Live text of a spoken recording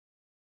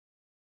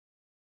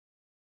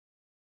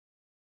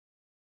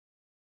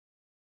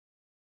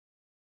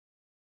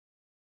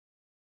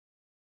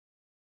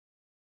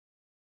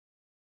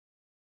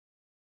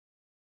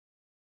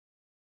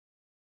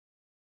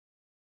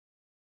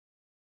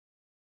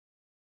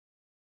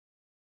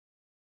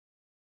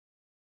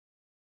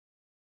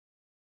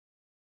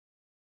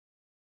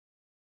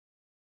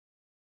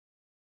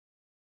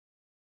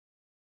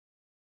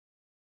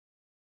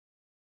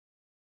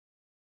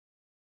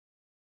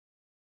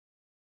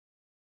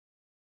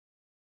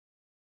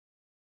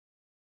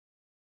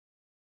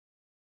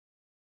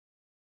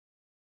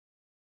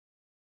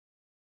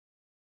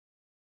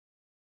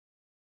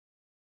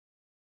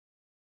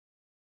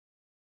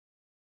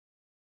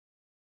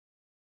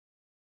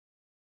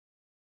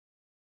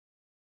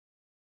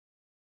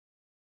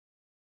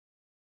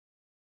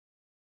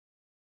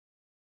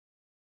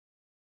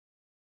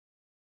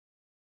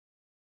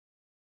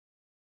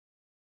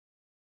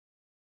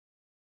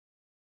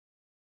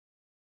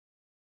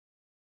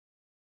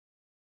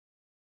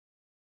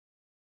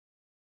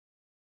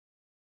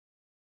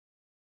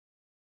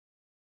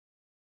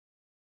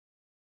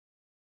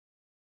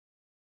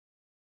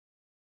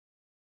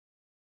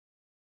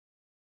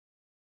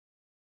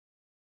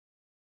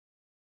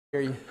Hear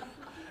you.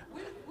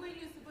 We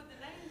used to put the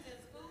names in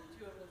school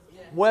children's.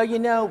 Yeah. Well, you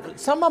know,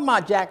 some of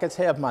my jackets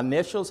have my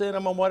initials in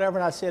them or whatever,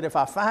 and I said if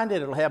I find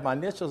it, it'll have my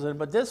initials in it,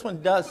 but this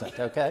one doesn't,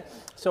 okay?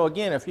 So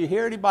again, if you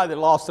hear anybody that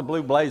lost a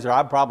blue blazer,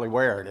 I'm probably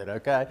wearing it,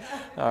 okay?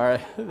 All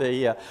right.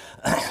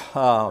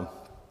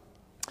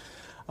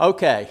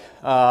 Okay.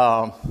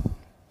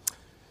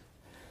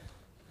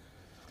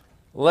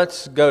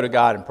 Let's go to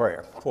God in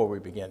prayer before we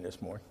begin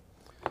this morning.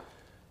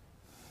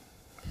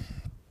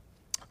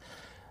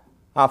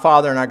 Our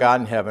Father and our God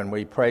in heaven,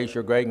 we praise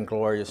your great and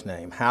glorious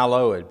name.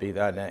 Hallowed be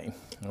thy name.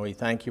 And we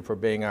thank you for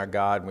being our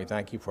God, and we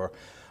thank you for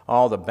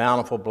all the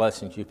bountiful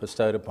blessings you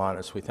bestowed upon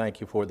us. We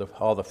thank you for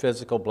all the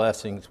physical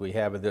blessings we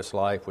have in this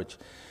life, which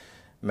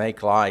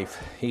make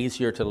life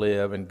easier to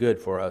live and good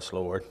for us,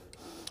 Lord.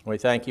 We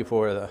thank you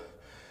for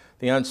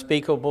the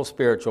unspeakable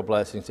spiritual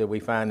blessings that we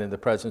find in the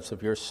presence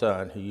of your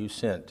Son, who you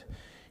sent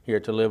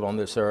here to live on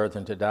this earth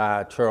and to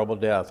die a terrible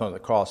death on the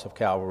cross of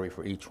Calvary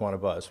for each one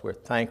of us. We're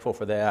thankful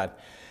for that.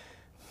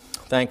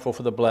 Thankful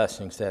for the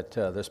blessings,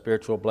 the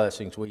spiritual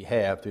blessings we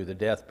have through the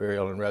death,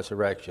 burial, and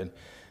resurrection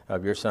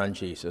of your Son,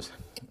 Jesus.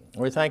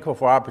 We're thankful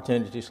for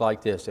opportunities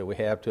like this that we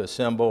have to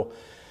assemble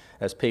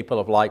as people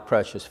of like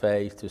precious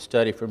faith, to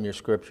study from your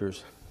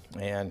scriptures,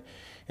 and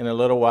in a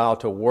little while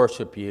to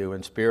worship you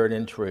in spirit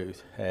and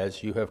truth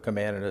as you have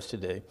commanded us to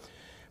do.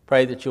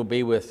 Pray that you'll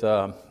be with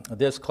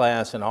this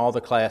class and all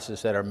the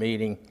classes that are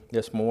meeting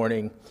this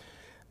morning,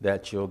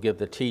 that you'll give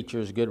the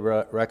teachers good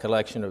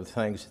recollection of the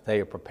things that they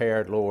have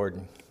prepared, Lord,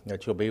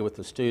 that you'll be with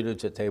the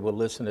students, that they will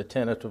listen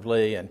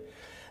attentively, and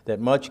that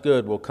much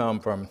good will come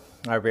from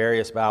our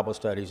various Bible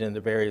studies in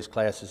the various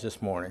classes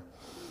this morning.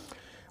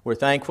 We're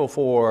thankful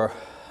for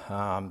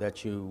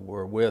that you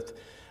were with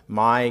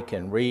Mike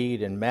and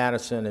Reed and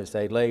Madison as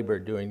they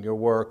labored doing your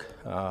work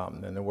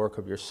and the work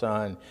of your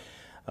Son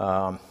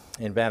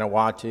in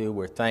Vanuatu.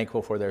 We're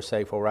thankful for their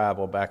safe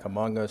arrival back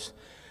among us.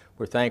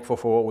 We're thankful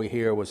for what we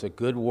hear was a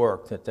good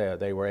work that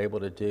they were able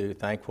to do.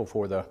 Thankful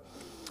for the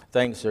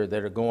things that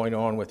are going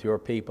on with your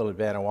people in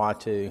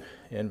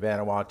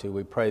Vanuatu.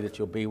 We pray that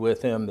you'll be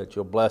with them, that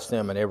you'll bless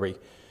them in every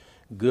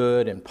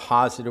good and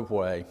positive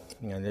way,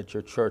 and that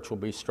your church will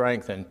be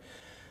strengthened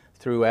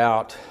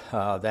throughout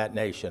that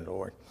nation,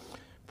 Lord.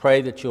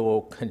 Pray that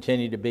you'll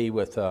continue to be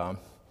with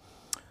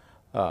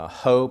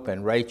Hope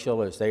and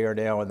Rachel as they are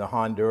now in the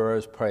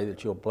Honduras. Pray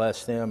that you'll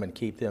bless them and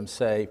keep them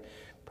safe.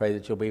 Pray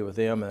that you'll be with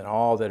them and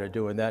all that are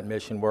doing that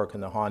mission work in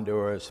the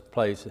Honduras.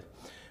 Pray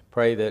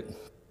that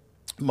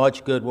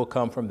much good will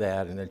come from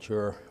that, and that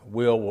your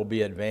will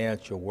be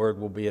advanced, your word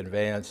will be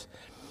advanced,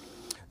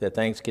 that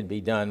things can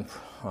be done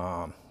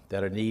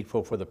that are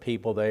needful for the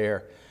people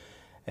there,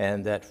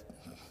 and that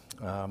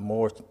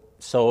more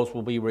souls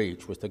will be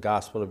reached with the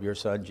gospel of your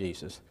Son,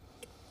 Jesus.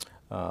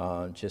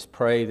 Just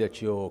pray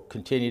that you'll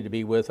continue to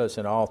be with us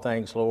in all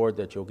things, Lord,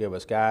 that you'll give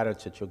us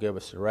guidance, that you'll give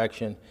us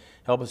direction.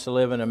 Help us to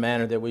live in a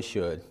manner that we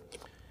should.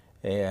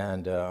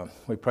 And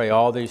we pray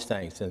all these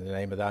things in the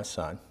name of thy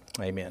Son.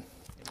 Amen.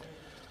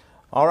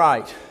 All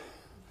right.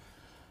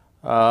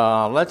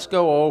 Let's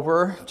go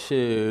over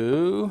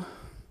to,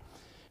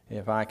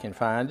 if I can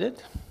find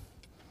it,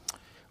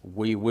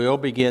 we will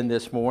begin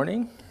this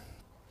morning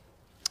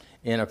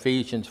in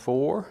Ephesians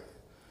 4,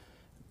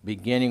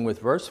 beginning with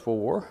verse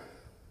 4.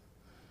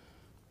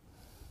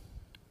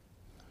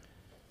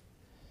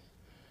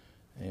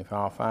 If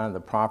I'll find the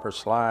proper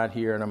slide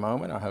here in a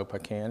moment, I hope I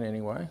can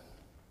anyway.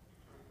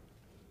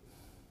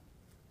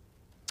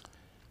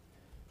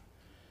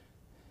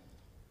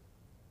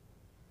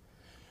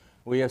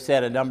 We have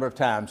said a number of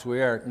times,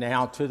 we are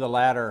now to the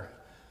latter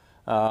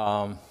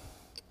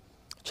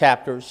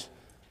chapters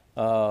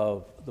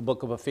of the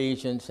book of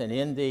Ephesians, and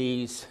in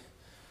these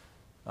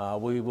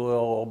we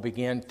will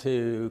begin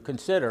to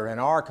consider and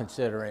are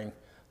considering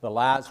the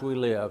lives we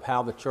live,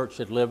 how the church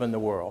should live in the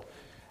world.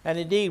 And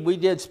indeed, we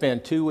did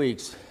spend 2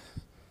 weeks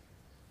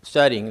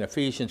studying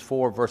Ephesians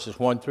 4, verses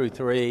 1 through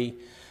 3,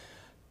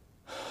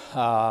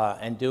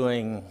 and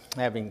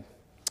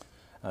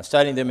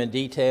studying them in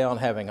detail and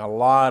having a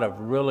lot of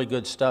really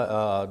good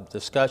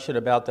discussion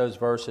about those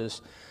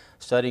verses,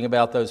 studying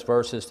about those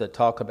verses that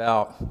talk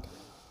about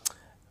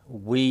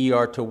we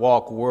are to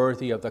walk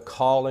worthy of the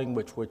calling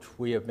which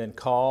we have been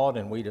called,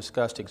 and we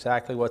discussed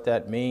exactly what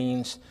that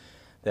means,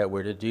 that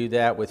we're to do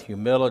that with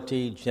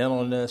humility,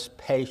 gentleness,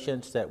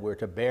 patience, that we're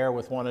to bear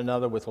with one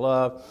another with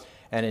love,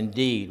 and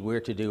indeed, we're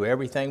to do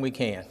everything we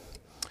can,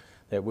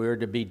 that we're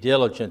to be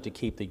diligent to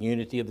keep the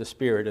unity of the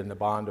Spirit in the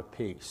bond of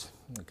peace.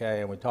 Okay,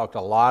 and we talked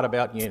a lot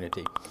about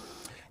unity.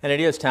 And it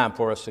is time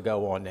for us to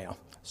go on now.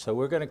 So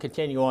we're going to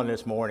continue on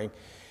this morning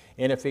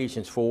in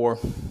Ephesians 4.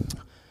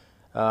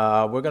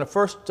 We're going to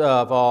first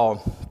of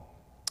all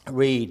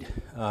read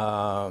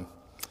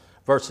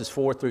verses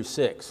 4 through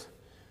 6.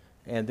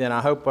 And then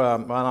I hope,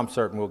 I'm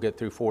certain we'll get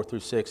through 4 through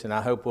 6, and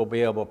I hope we'll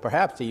be able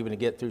perhaps even to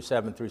get through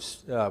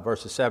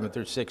verses 7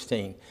 through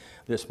 16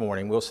 this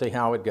morning. We'll see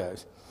how it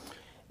goes.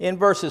 In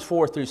verses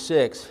 4 through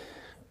 6,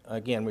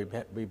 again,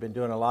 we've been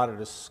doing had a lot of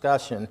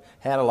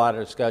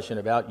discussion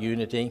about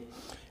unity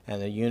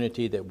and the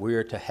unity that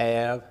we're to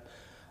have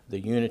the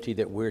unity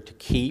that we're to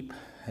keep,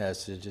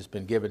 as has just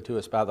been given to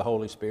us by the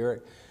Holy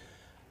Spirit.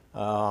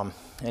 And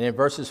in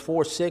verses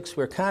 4, 6,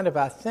 we're kind of,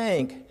 I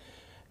think,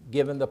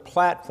 given the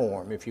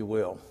platform, if you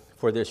will,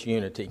 for this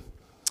unity.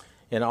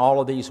 In all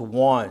of these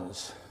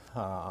ones,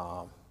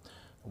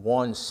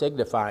 one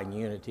signifying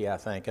unity, I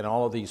think, and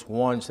all of these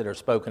ones that are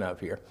spoken of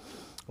here.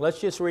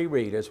 Let's just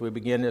reread as we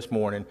begin this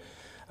morning,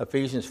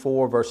 Ephesians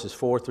 4, verses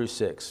 4 through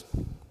 6.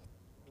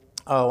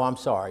 Oh, I'm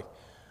sorry.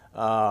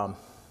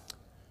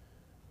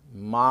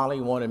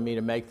 Molly wanted me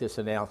to make this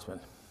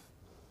announcement.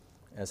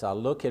 As I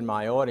look in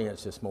my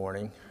audience this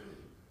morning,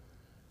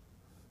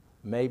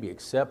 maybe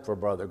except for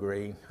Brother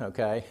Green,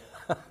 okay?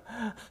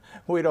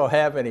 We don't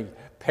have any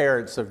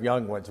parents of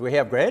young ones. We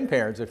have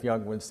grandparents of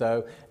young ones,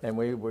 though, and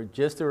we're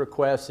just the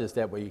request is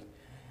that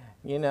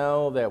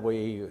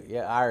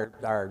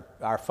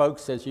our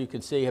folks, as you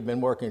can see, have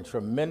been working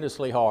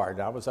tremendously hard.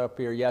 I was up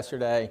here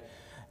yesterday,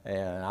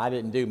 and I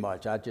didn't do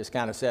much. I just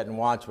kind of sat and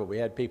watched, but we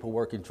had people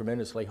working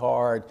tremendously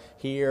hard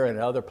here and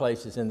other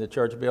places in the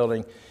church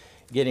building,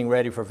 getting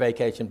ready for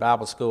Vacation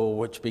Bible School,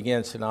 which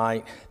begins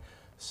tonight.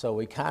 So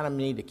we kind of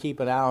need to keep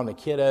an eye on the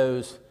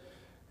kiddos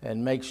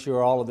and make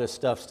sure all of this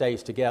stuff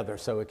stays together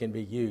so it can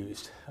be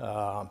used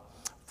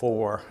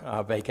for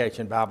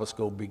Vacation Bible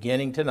School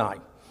beginning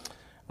tonight.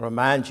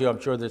 Remind you,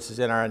 I'm sure this is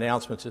in our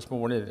announcements this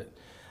morning,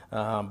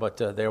 but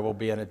there will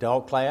be an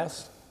adult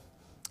class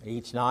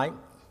each night,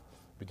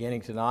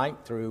 beginning tonight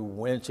through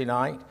Wednesday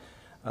night.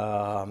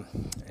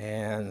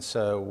 And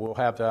so we'll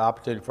have the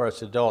opportunity for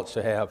us adults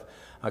to have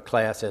a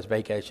class as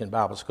Vacation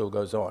Bible School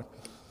goes on.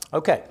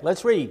 Okay,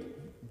 let's read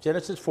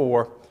Ephesians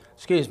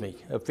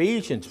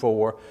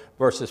 4,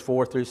 verses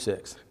 4 through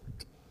 6.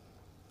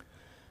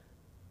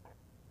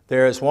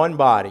 There is one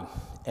body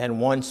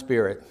and one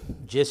Spirit,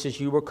 just as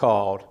you were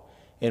called,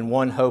 in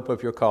one hope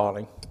of your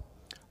calling,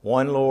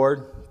 one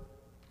Lord,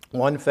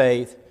 one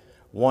faith,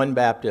 one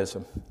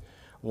baptism,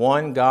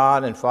 one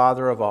God and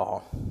Father of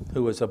all,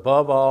 who is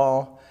above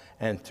all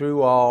and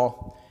through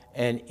all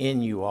and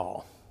in you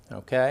all.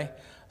 Okay?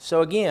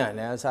 So again,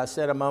 as I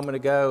said a moment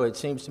ago, it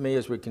seems to me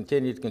as we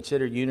continue to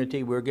consider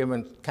unity, we're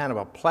given kind of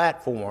a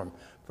platform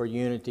for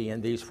unity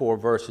in these 4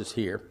 verses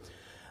here.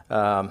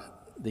 The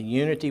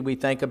unity we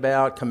think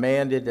about,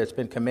 that's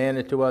been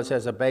commanded to us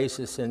as a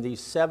basis in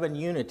these 7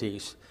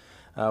 unities,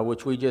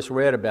 which we just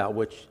read about,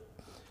 which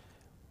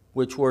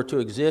were to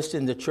exist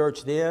in the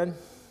church then,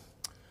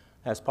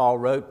 as Paul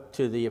wrote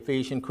to the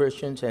Ephesian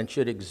Christians, and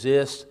should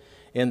exist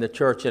in the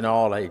church in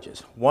all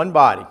ages. One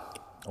body,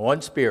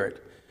 one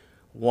Spirit,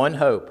 one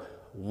hope,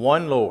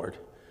 one Lord,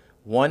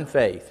 one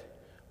faith,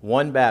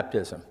 one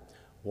baptism,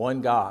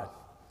 one God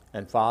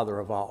and Father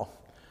of all.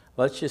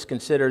 Let's just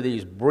consider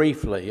these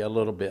briefly a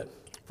little bit.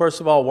 First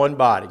of all, one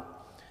body.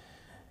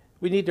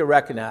 We need to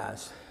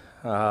recognize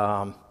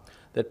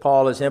that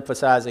Paul is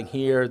emphasizing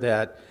here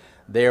that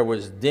there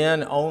was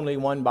then only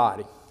one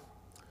body,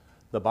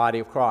 the body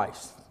of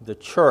Christ, the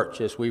church,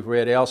 as we've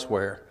read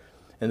elsewhere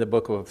in the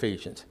book of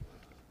Ephesians.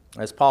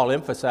 As Paul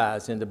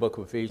emphasized in the book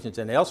of Ephesians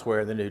and elsewhere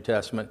in the New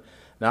Testament,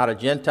 not a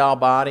Gentile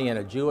body and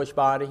a Jewish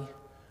body,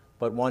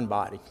 but one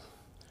body.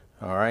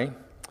 All right?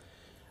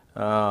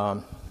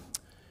 And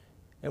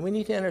we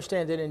need to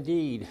understand that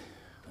indeed,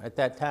 at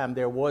that time,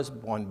 there was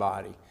one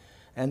body,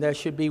 and there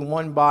should be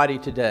one body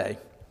today.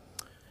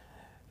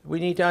 We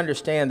need to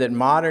understand that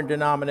modern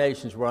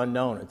denominations were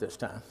unknown at this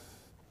time.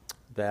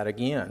 That,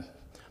 again,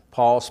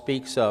 Paul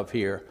speaks of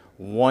here,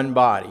 one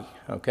body,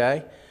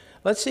 okay?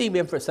 Let's see him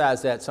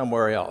emphasize that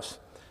somewhere else.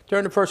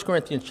 Turn to 1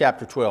 Corinthians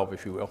chapter 12,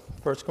 if you will.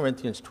 1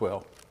 Corinthians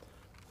 12.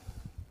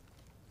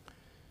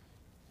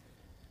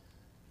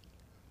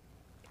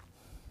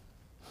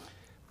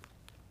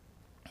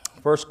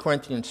 First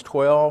Corinthians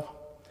 12,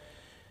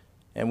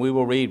 and we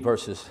will read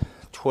verses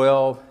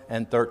 12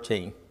 and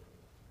 13.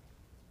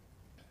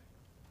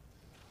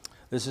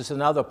 This is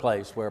another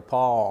place where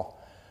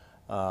Paul,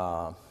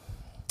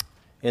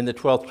 in the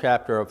 12th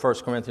chapter of 1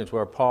 Corinthians,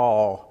 where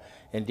Paul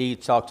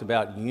indeed talks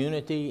about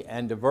unity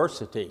and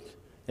diversity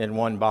in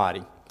one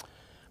body.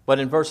 But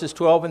in verses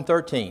 12 and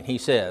 13, he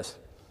says,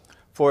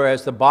 "For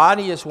as the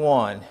body is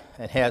one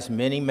and has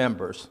many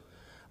members,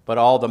 but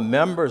all the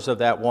members of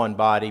that one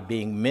body,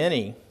 being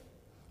many,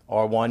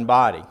 are one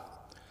body,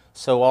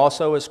 so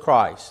also is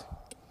Christ.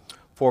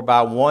 For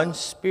by one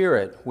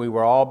Spirit we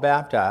were all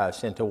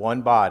baptized into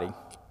one body,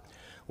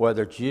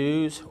 whether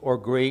Jews or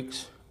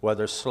Greeks,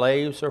 whether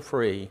slaves or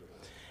free,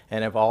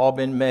 and have all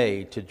been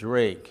made to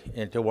drink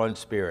into one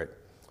Spirit."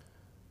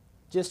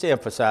 Just to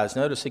emphasize,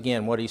 notice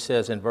again what he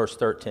says in verse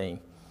 13.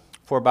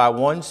 "For by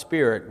one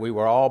Spirit we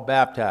were all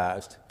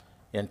baptized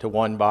into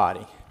one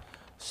body."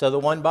 So the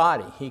one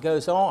body, he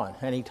goes on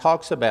and he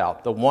talks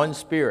about the one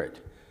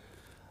Spirit,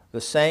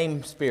 the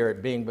same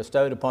Spirit being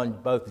bestowed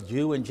upon both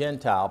Jew and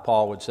Gentile,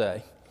 Paul would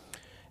say,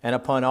 and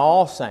upon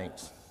all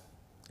saints,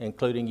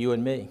 including you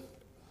and me.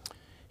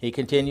 He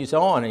continues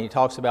on and he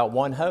talks about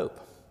one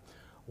hope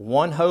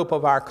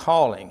of our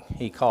calling,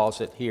 he calls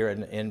it here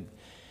in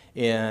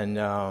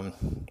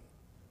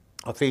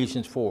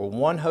Ephesians 4,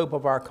 one hope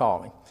of our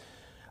calling.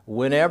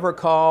 whenever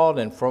called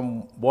and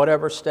from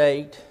whatever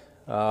state,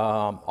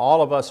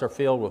 all of us are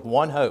filled with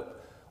one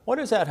hope. What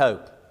is that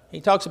hope?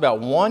 He talks about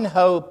one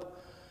hope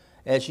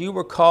as you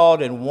were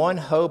called and one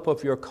hope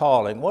of your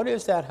calling. What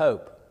is that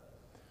hope?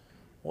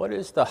 What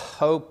is the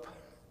hope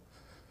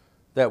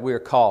that we're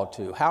called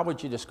to? How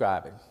would you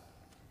describe it?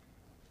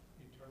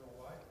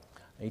 Eternal life.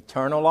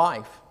 Eternal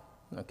life.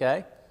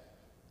 Okay?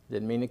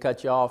 Didn't mean to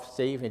cut you off,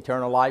 Steve.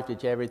 Eternal life.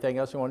 Did you have anything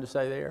else you wanted to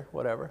say there?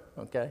 Whatever.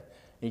 Okay.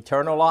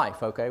 Eternal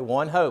life. Okay.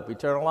 One hope.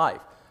 Eternal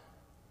life.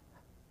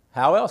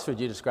 How else would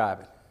you describe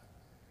it?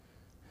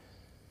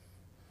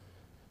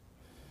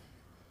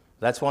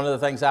 That's one of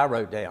the things I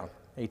wrote down.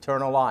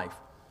 Eternal life.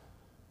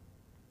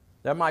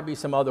 There might be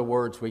some other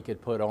words we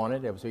could put on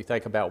it as we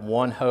think about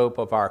one hope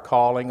of our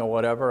calling or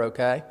whatever,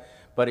 okay?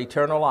 But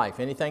eternal life.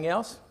 Anything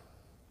else?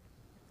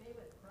 To be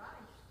with Christ.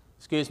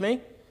 Excuse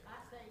me? I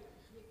say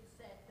you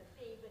said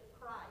to be with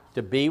Christ.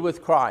 To be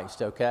with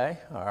Christ, okay?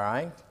 All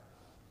right.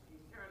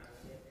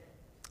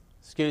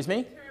 Excuse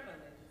me?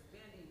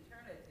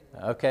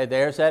 Okay,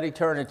 there's that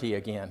eternity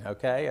again,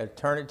 okay?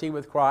 Eternity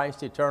with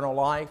Christ, eternal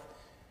life.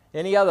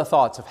 Any other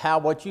thoughts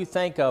of what you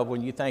think of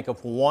when you think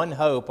of one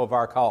hope of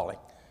our calling?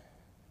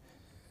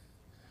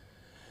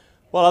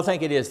 Well, I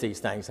think it is these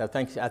things. I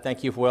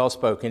think you've well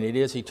spoken. It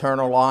is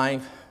eternal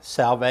life,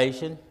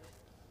 salvation,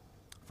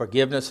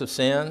 forgiveness of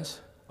sins,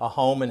 a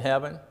home in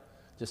heaven.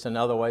 Just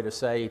another way to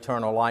say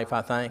eternal life,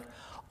 I think.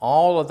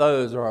 All of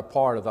those are a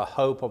part of the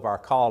hope of our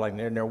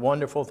calling, and they're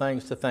wonderful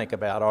things to think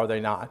about, are they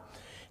not?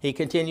 He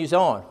continues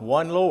on,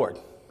 one Lord,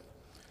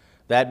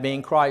 that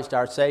being Christ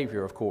our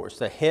Savior, of course,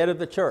 the head of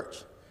the church,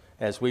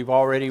 as we've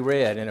already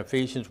read in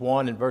Ephesians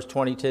 1 and verse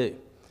 22.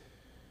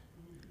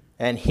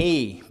 And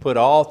he put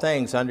all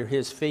things under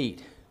his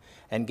feet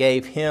and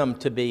gave him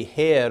to be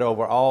head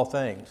over all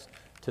things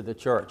to the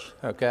church,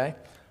 okay?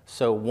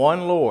 So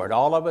one Lord.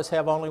 All of us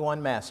have only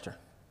one master,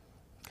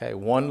 okay?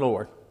 One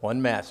Lord,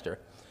 one master.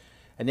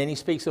 And then he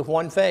speaks of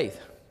one faith.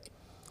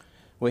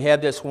 We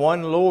have this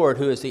one Lord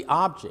who is the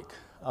object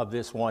of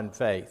this one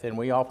faith. And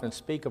we often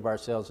speak of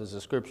ourselves, as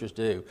the scriptures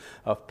do,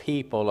 of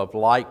people of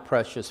like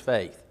precious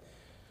faith.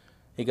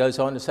 He goes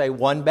on to say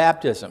one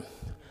baptism,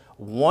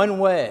 one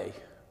way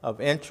of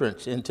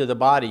entrance into the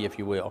body, if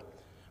you will.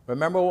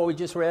 Remember what we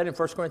just read in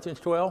 1 Corinthians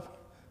 12?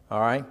 All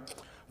right.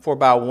 For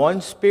by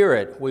one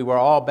Spirit we were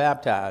all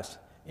baptized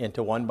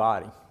into one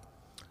body.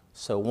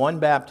 So one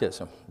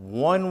baptism,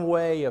 one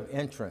way of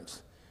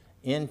entrance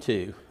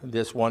into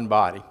this one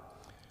body.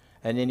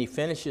 And then he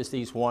finishes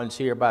these ones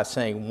here by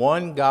saying,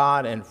 one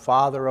God and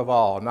Father of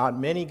all. Not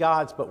many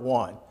gods, but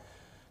one.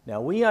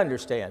 Now, we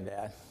understand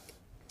that,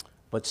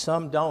 but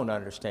some don't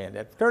understand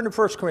that. Turn to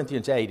 1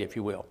 Corinthians 8, if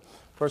you will.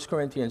 1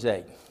 Corinthians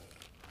 8.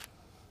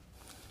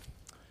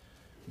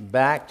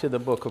 Back to the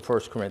book of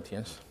 1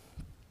 Corinthians.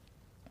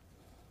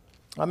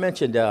 I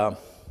mentioned a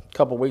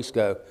couple weeks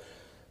ago,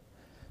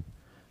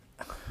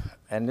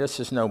 and this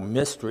is no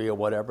mystery or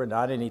whatever,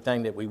 not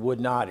anything that we would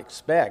not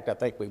expect. I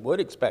think we would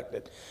expect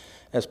it.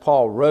 As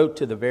Paul wrote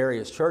to the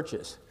various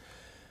churches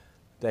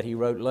that he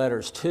wrote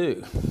letters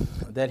to,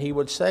 that he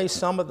would say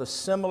some of the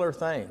similar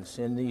things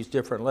in these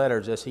different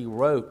letters as he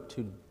wrote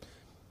to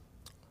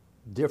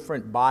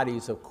different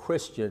bodies of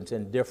Christians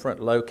in different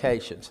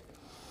locations.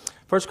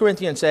 1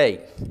 Corinthians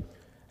 8,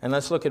 and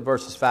let's look at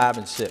verses 5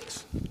 and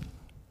 6.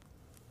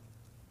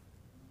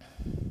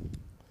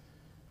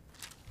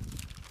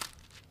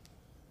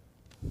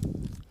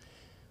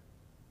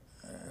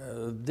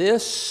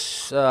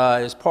 This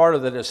is part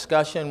of the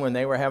discussion when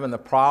they were having the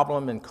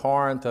problem in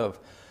Corinth of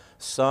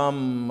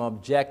some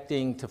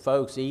objecting to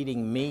folks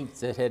eating meat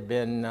that had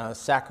been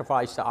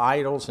sacrificed to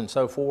idols and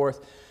so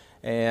forth.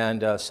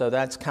 And so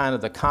that's kind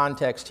of the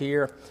context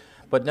here.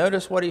 But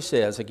notice what he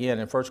says again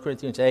in 1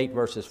 Corinthians 8,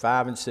 verses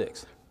 5 and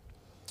 6.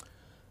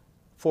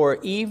 For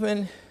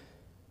even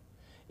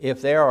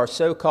if there are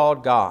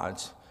so-called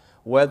gods,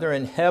 whether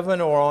in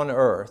heaven or on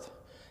earth,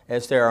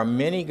 as there are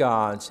many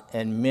gods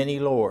and many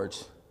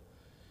lords,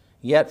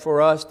 yet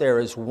for us there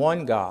is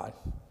one God,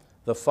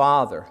 the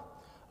Father,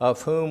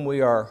 of whom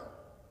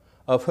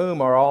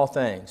are all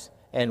things,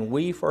 and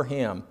we for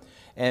him,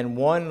 and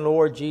one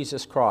Lord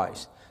Jesus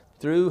Christ,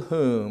 through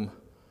whom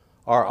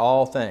are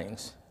all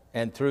things,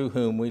 and through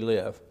whom we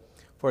live.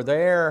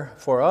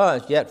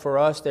 Yet for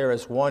us there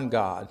is one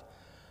God,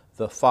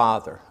 the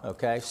Father.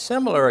 Okay?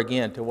 Similar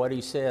again to what he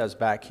says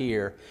back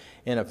here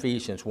in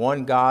Ephesians.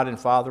 One God and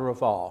Father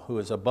of all, who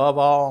is above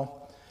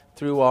all,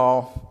 through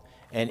all,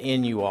 and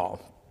in you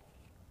all.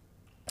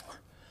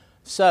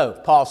 So,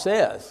 Paul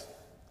says,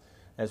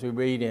 as we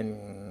read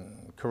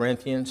in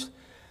Corinthians,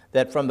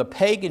 that from the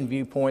pagan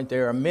viewpoint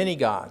there are many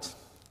gods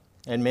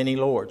and many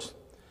lords.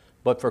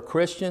 But for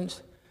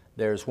Christians,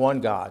 there's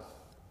one God,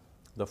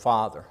 the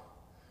Father,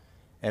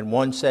 and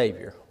one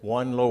Savior,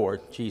 one Lord,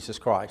 Jesus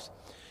Christ.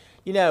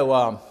 You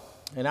know,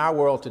 in our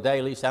world today,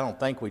 at least I don't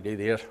think we do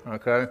this,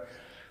 okay?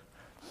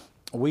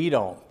 We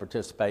don't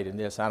participate in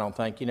this, I don't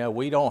think. You know,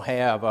 we don't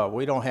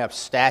have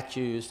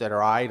statues that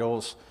are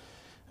idols.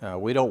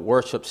 We don't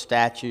worship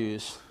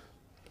statues,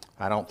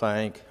 I don't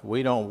think.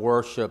 We don't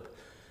worship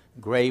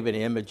graven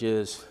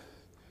images.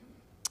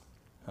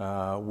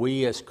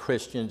 We as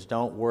Christians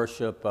don't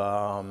worship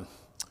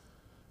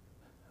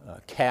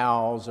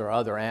cows or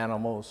other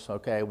animals,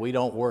 okay? We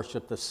don't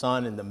worship the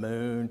sun and the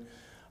moon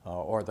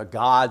or the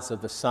gods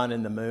of the sun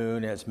and the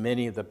moon as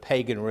many of the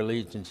pagan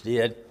religions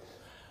did.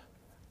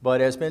 But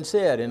as been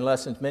said in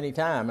lessons many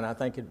times, and I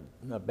think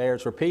it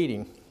bears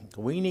repeating,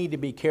 we need to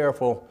be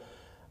careful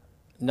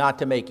not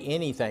to make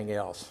anything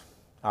else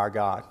our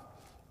God,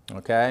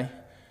 okay?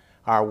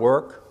 Our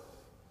work,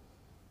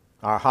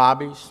 our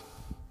hobbies,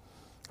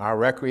 our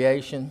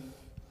recreation,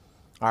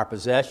 our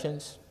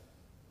possessions,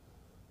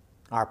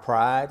 our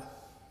pride,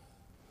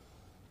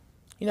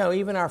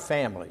 even our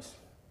families.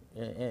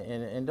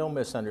 And don't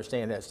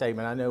misunderstand that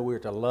statement. I know we're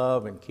to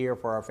love and care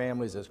for our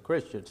families as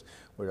Christians.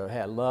 We're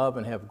to love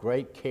and have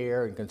great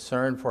care and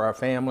concern for our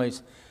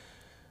families.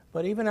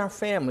 But even our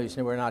families,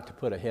 we're not to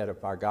put ahead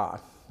of our God,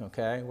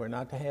 okay? We're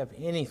not to have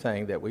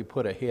anything that we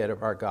put ahead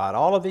of our God.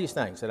 All of these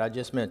things that I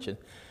just mentioned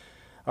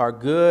are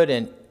good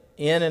and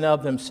in and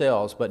of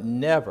themselves, but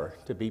never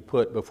to be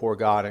put before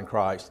God and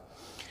Christ.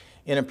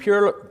 In a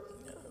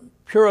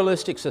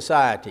pluralistic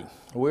society,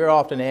 we're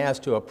often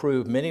asked to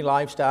approve many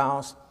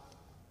lifestyles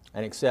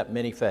and accept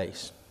many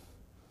faiths.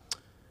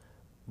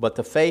 But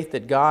the faith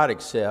that God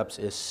accepts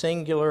is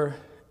singular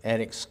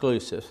and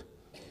exclusive,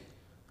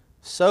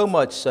 so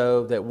much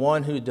so that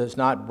one who does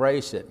not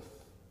embrace it,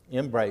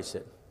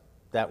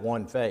 that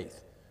one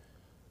faith,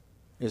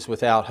 is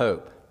without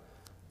hope.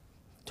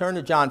 Turn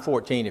to John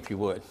 14, if you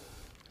would.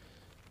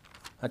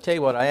 I tell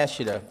you what, I asked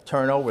you to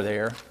turn over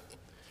there,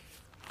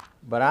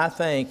 but I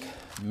think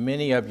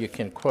many of you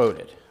can quote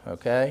it,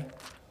 okay?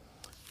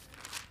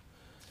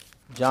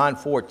 John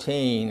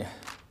 14,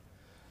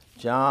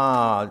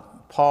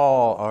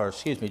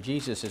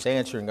 Jesus is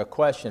answering a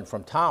question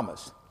from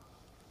Thomas.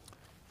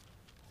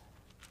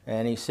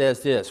 And he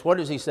says this. What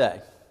does he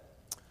say?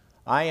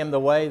 I am the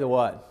way, the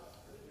what?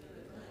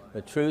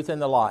 The truth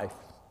and the life.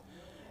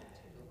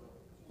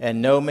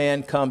 And no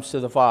man comes to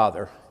the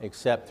Father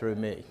except through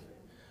me.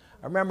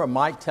 I remember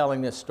Mike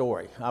telling this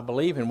story, I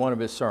believe in one of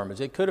his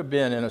sermons. It could have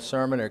been in a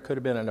sermon or it could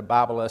have been in a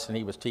Bible lesson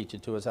he was teaching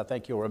to us. I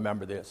think you'll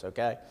remember this,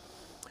 okay?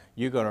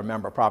 You're going to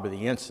remember probably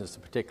the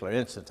particular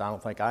instance. I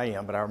don't think I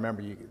am, but I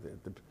remember you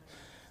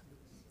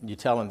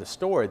telling the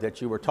story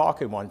that you were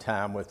talking one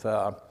time with,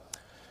 I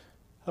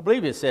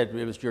believe it said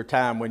it was your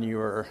time when you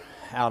were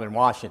out in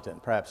Washington,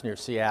 perhaps near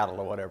Seattle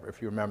or whatever,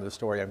 if you remember the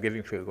story I'm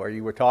giving to you, where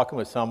you were talking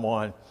with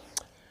someone,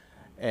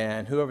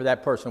 and whoever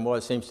that person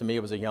was, seems to me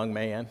it was a young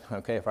man,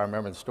 okay, if I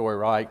remember the story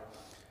right.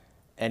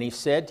 And he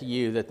said to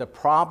you that the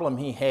problem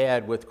he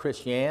had with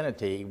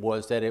Christianity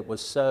was that it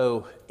was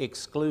so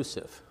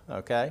exclusive,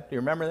 okay? Do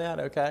you remember that,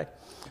 okay?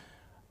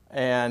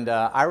 And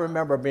I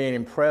remember being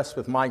impressed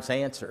with Mike's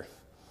answer,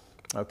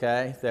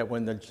 okay? That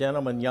when the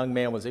young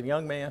man, was a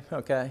young man,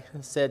 okay,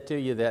 said to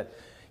you that,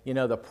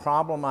 the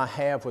problem I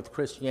have with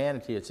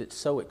Christianity is it's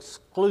so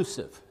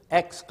exclusive,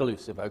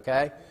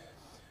 okay?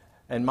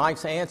 And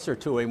Mike's answer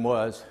to him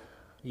was,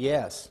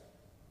 yes,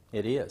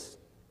 it is,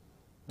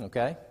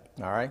 okay?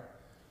 All right?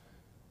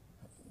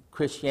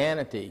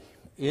 Christianity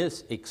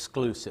is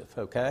exclusive,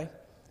 okay?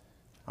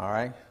 All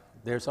right?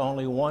 There's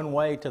only one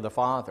way to the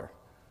Father.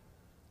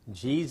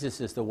 Jesus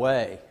is the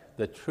way,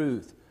 the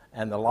truth,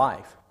 and the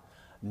life.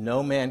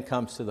 No man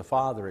comes to the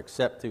Father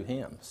except through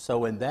him.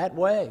 So in that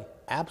way,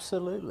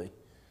 absolutely,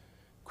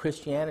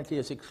 Christianity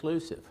is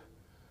exclusive.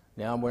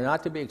 Now, we're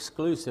not to be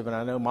exclusive, and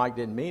I know Mike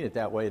didn't mean it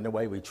that way in the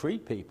way we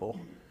treat people.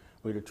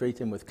 We're to treat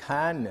them with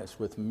kindness,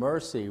 with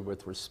mercy,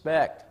 with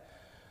respect.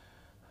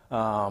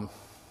 But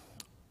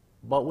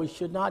we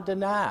should not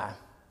deny,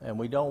 and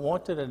we don't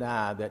want to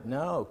deny, that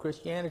no,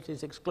 Christianity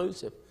is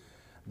exclusive.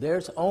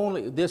 There's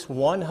only this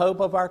one hope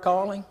of our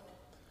calling.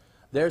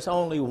 There's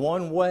only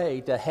one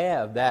way to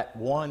have that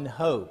one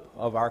hope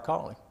of our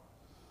calling,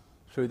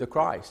 through the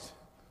Christ,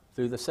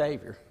 through the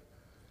Savior.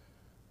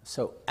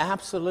 So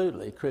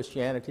absolutely,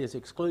 Christianity is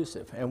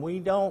exclusive, and we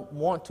don't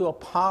want to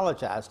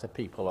apologize to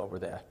people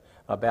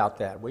about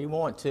that. We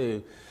want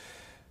to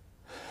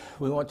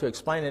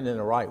explain it in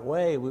the right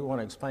way. We want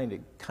to explain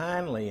it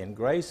kindly and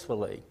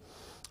gracefully,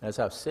 as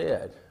I've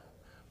said.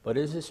 But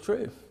it is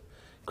true.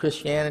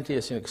 Christianity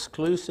is an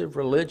exclusive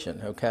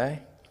religion, okay?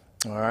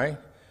 All right?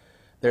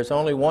 There's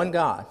only one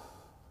God,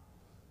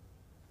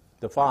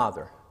 the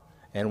Father,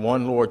 and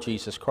one Lord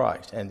Jesus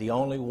Christ. And the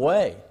only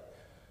way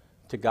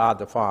to God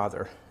the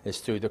Father is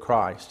through the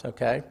Christ,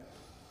 okay?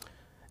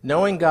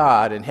 Knowing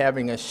God and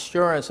having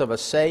assurance of a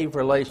saved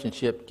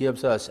relationship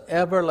gives us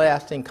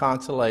everlasting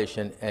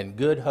consolation and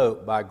good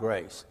hope by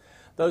grace.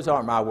 Those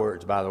aren't my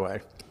words, by the way.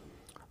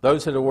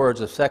 Those are the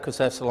words of 2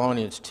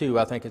 Thessalonians 2,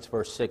 I think it's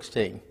verse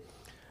 16,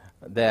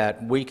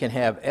 that we can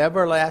have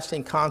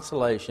everlasting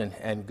consolation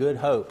and good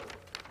hope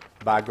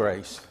by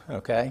grace,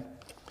 okay?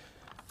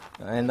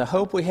 And the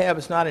hope we have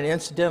is not an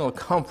incidental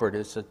comfort,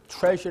 it's a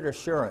treasured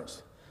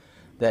assurance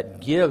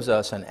that gives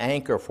us an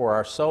anchor for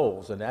our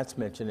souls, and that's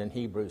mentioned in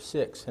Hebrews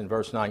 6 in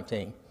verse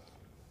 19.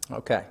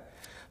 Okay,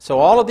 so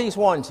all of these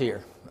ones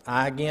here,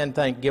 I again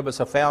think give us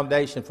a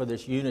foundation for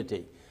this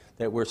unity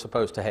that we're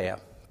supposed to have.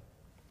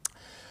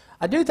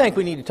 I do think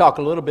we need to talk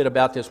a little bit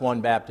about this one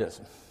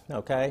baptism,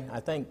 okay? I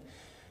think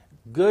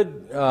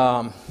good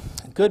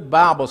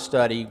Bible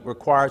study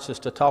requires us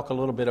to talk a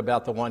little bit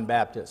about the one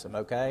baptism,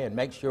 okay, and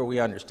make sure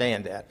we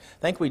understand that. I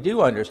think we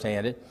do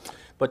understand it,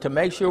 but to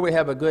make sure we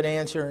have a good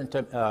answer and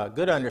to,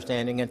 good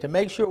understanding, and to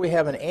make sure we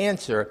have an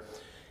answer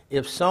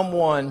if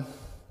someone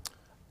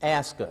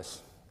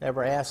ever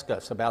asks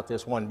us about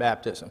this one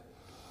baptism.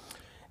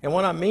 And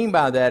what I mean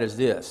by that is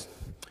this.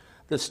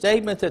 The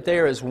statement that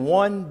there is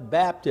one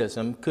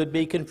baptism could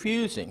be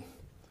confusing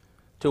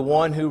to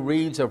one who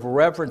reads of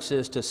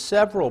references to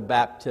several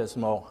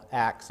baptismal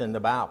acts in the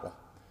Bible.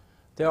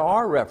 There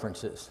are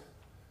references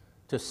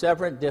to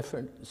several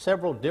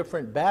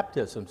different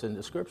baptisms in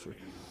the Scripture.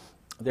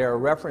 There are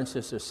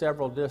references to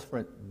several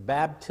different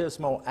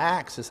baptismal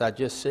acts, as I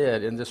just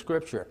said, in the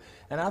Scripture.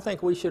 And I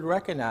think we should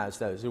recognize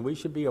those, and we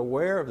should be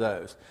aware of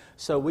those,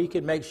 so we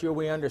can make sure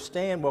we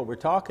understand what we're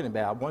talking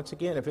about. Once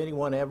again, if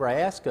anyone ever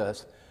asks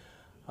us,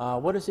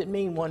 what does it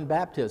mean, one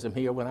baptism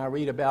here, when I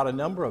read about a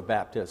number of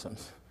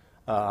baptisms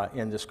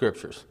in the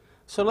Scriptures?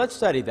 So let's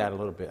study that a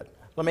little bit.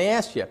 Let me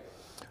ask you,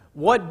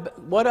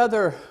 what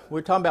other,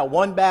 we're talking about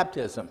one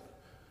baptism.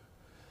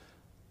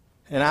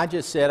 And I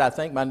just said, I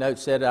think my note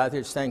said, I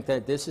just think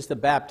that this is the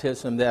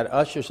baptism that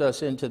ushers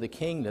us into the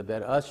kingdom,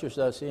 that ushers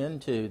us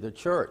into the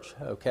church,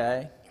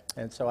 okay?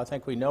 And so I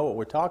think we know what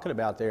we're talking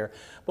about there.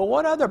 But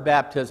what other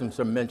baptisms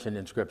are mentioned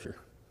in Scripture?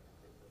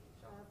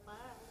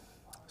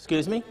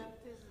 Excuse me?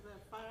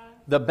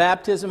 The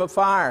baptism of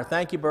fire.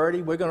 Thank you,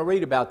 Bertie. We're going to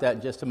read about that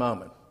in just a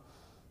moment.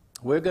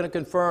 We're going to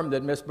confirm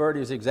that Miss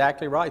Bertie is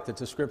exactly right, that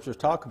the Scriptures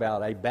talk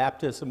about a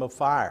baptism of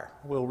fire.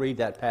 We'll read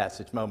that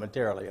passage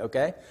momentarily,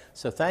 okay?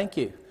 So thank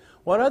you.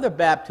 What other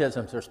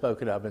baptisms are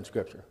spoken of in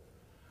Scripture?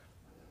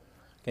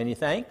 Can you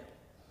think?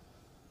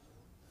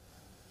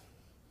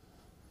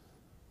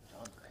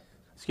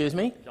 Excuse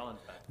me?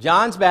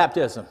 John's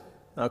baptism.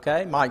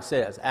 Okay, Mike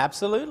says.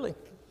 Absolutely.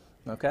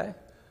 Okay.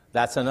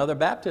 That's another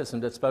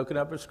baptism that's spoken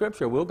of in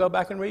Scripture. We'll go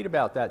back and read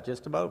about that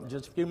just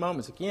a few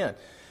moments again,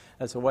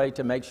 as a way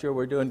to make sure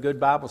we're doing good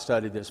Bible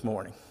study this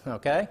morning.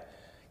 Okay?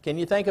 Can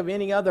you think of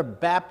any other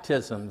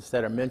baptisms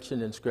that are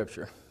mentioned in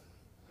Scripture?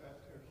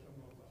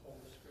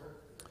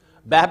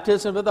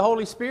 Baptism of the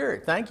Holy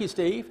Spirit. Thank you,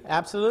 Steve.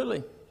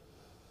 Absolutely.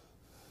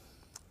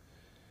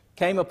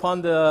 Came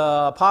upon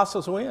the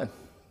apostles when?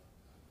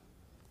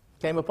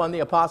 Came upon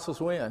the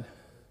apostles when?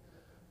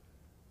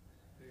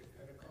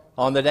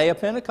 On the day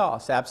of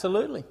Pentecost.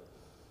 Absolutely.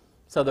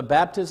 So the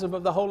baptism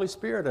of the Holy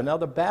Spirit,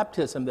 another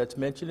baptism that's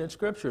mentioned in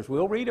Scriptures.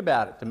 We'll read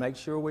about it to make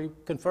sure we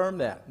confirm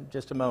that in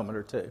just a moment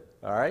or two.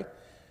 All right?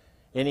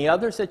 Any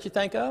others that you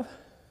think of?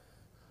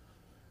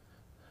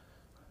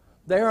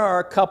 There are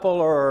a couple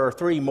or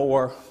three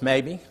more,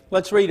 maybe.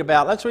 Let's read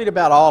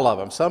about all of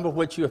them, some of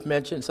which you have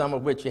mentioned, some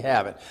of which you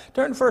haven't.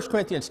 Turn to 1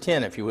 Corinthians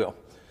 10, if you will.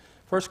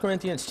 1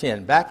 Corinthians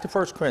 10. Back to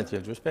 1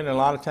 Corinthians. We're spending a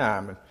lot of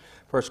time in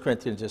 1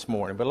 Corinthians this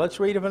morning, but let's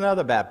read of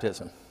another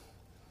baptism.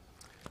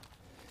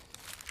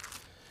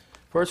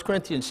 1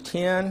 Corinthians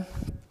 10,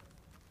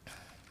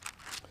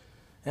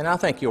 and I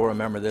think you'll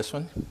remember this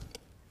one.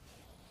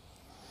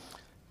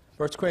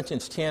 1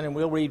 Corinthians 10, and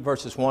we'll read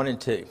verses 1 and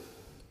 2.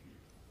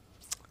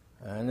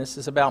 And this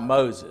is about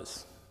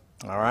Moses,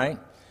 all right?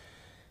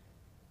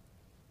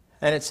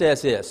 And it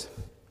says this,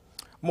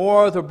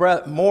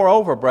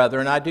 Moreover,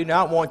 brethren, I do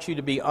not want you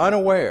to be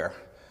unaware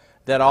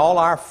that all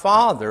our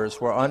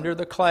fathers were under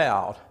the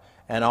cloud,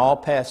 and all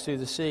passed through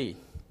the sea.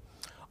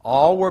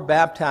 All were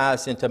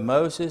baptized into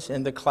Moses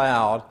in the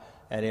cloud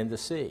and in the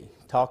sea.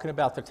 Talking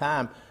about the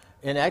time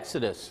in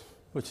Exodus,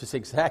 which is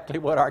exactly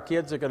what our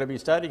kids are going to be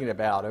studying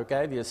about,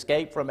 okay? The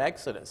escape from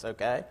Exodus,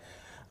 okay?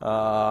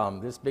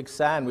 This big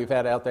sign we've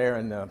had out there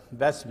in the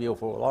vestibule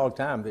for a long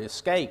time, the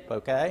escape,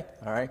 okay?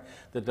 All right?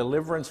 The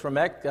deliverance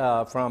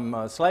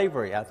from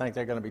slavery, I think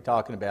they're going to be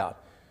talking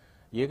about.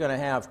 You're going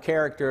to have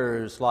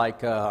characters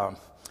like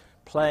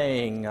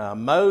playing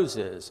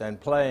Moses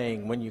and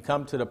playing, when you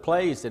come to the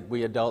plays that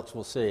we adults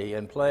will see,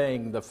 and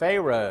playing the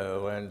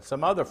Pharaoh and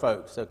some other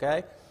folks,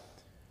 okay?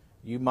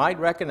 You might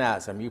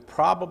recognize them. You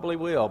probably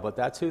will, but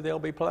that's who they'll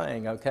be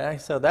playing, okay?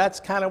 So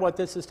that's kind of what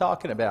this is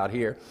talking about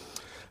here.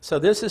 So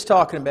this is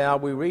talking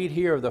about, we read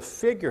here of the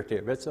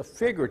figurative. It's a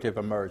figurative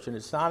immersion.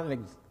 It's not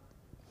an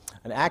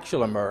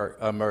actual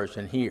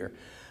immersion here.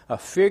 A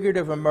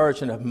figurative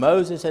immersion of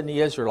Moses and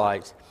the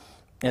Israelites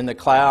in the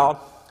cloud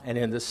and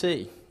in the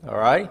sea. All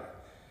right?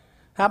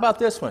 How about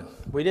this one?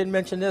 We didn't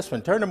mention this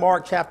one. Turn to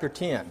Mark chapter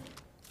 10.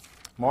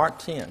 Mark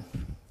 10.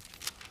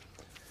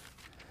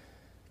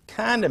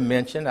 Kind of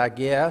mentioned, I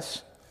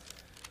guess.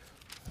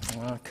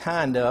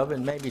 Kind of,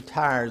 and maybe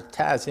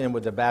ties in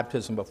with the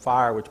baptism of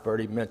fire, which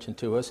Bertie mentioned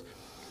to us.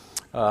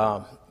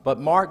 But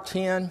Mark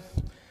 10,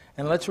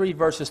 and let's read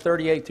verses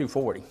 38 through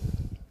 40.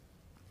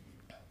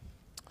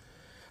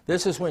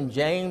 This is when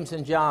James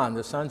and John,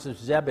 the sons of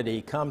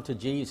Zebedee, come to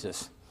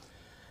Jesus,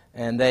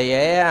 and they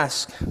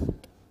ask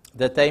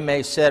that they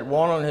may set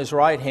one on his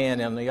right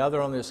hand and the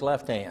other on his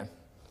left hand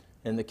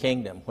in the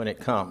kingdom when it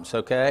comes,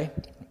 okay?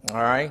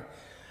 All right?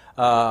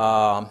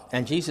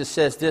 And Jesus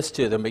says this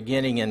to them,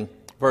 beginning in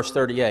verse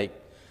 38.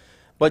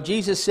 But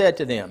Jesus said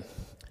to them,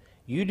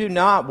 you do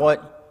not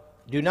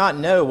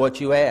know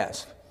what you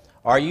ask.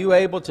 Are you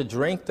able to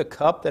drink the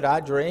cup that I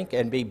drink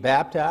and be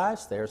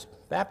baptized? There's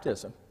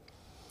baptism.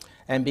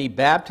 And be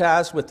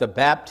baptized with the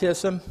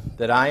baptism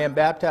that I am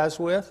baptized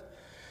with?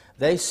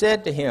 They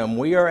said to him,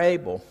 we are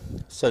able.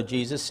 So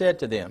Jesus said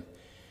to them,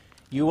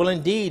 you will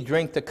indeed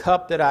drink the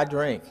cup that I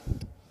drink,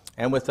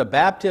 and with the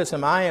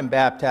baptism I am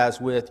baptized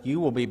with, you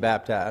will be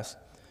baptized.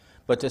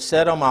 But to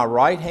set on my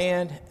right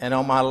hand and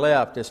on my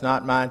left is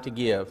not mine to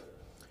give,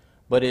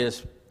 but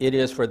it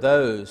is for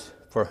those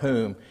for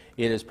whom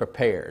it is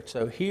prepared.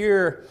 So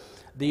here,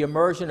 the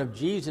immersion of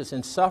Jesus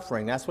in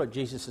suffering, that's what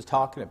Jesus is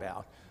talking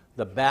about.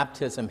 The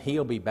baptism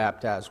he'll be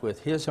baptized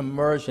with, his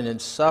immersion in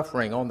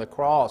suffering on the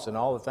cross and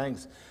all the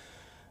things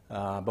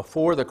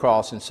before the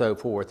cross and so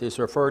forth is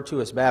referred to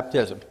as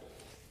baptism.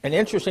 And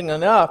interesting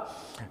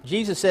enough,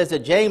 Jesus says that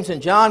James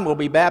and John will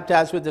be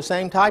baptized with the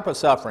same type of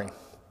suffering.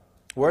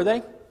 Were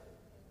they?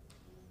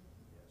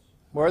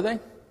 Were they?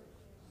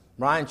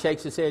 Ryan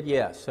shakes his head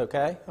yes.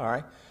 Okay, all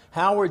right.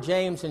 How were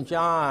James and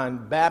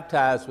John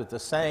baptized with the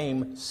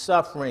same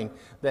suffering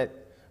that,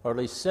 or at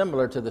least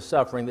similar to the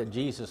suffering that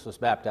Jesus was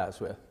baptized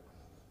with?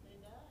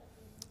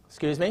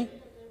 Excuse me?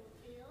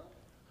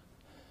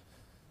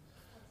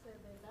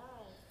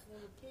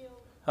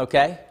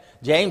 Okay.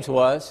 James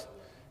was.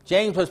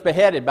 James was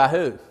beheaded by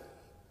who?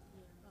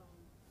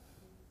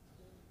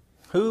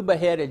 Who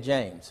beheaded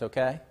James,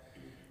 okay?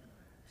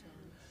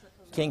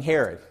 King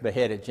Herod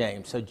beheaded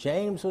James. So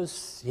James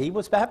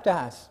was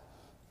baptized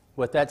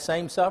with that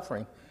same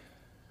suffering.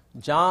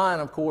 John,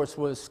 of course,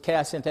 was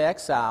cast into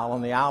exile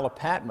on the Isle of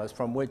Patmos,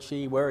 from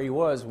where he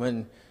was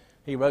when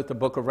he wrote the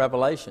book of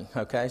Revelation,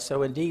 okay?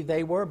 So indeed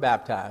they were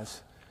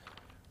baptized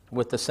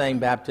with the same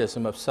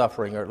baptism of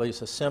suffering, or at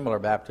least a similar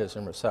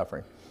baptism of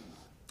suffering.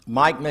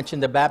 Mike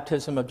mentioned the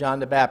baptism of John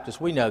the Baptist.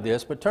 We know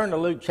this, but turn to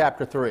Luke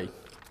chapter 3,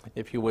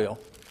 if you will.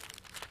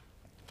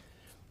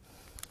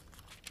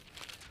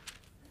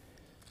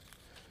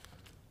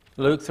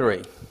 Luke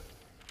 3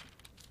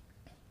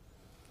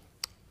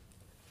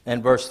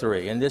 and verse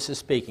 3, and this is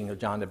speaking of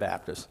John the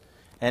Baptist.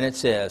 And it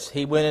says,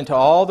 he went into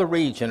all the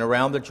region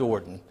around the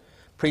Jordan,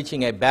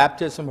 preaching a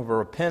baptism of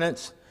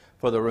repentance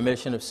for the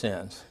remission of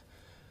sins.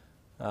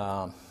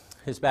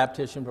 His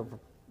baptism of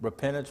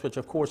repentance, which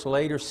of course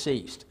later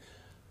ceased.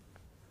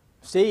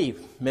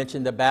 Steve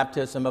mentioned the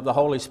baptism of the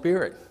Holy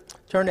Spirit.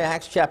 Turn to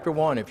Acts chapter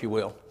 1, if you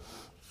will.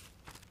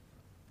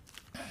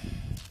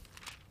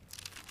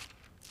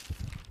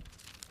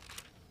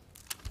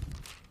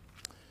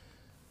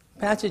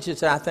 Passages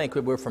that I think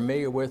we're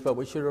familiar with, but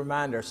we should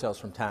remind ourselves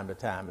from time to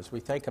time as we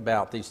think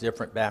about these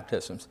different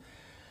baptisms.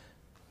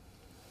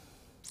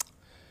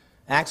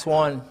 Acts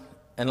 1,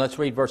 and let's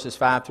read verses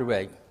 5 through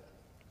 8.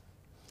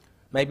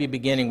 Maybe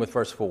beginning with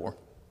verse 4.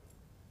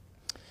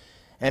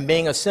 And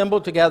being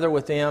assembled together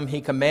with them, he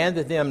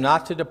commanded them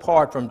not to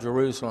depart from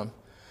Jerusalem,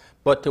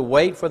 but to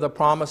wait for the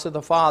promise of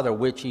the Father,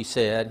 which he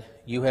said,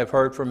 you have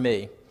heard from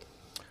me.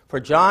 For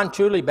John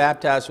truly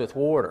baptized with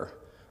water,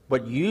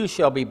 but you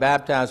shall be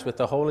baptized with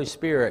the Holy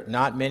Spirit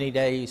not many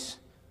days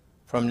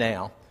from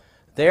now.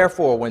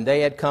 Therefore, when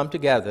they had come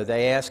together,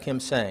 they asked him,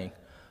 saying,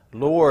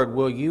 Lord,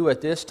 will you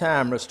at this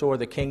time restore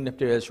the kingdom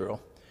to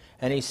Israel?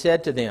 And he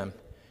said to them,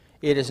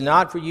 it is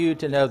not for you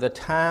to know the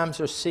times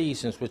or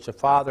seasons which the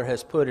Father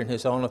has put in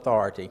his own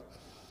authority.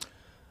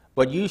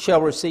 But you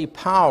shall receive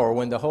power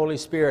when the Holy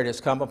Spirit has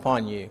come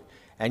upon you,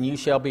 and you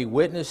shall be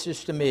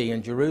witnesses to me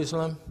in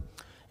Jerusalem,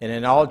 and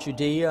in all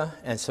Judea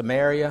and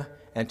Samaria,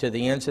 and to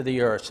the ends of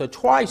the earth. So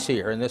twice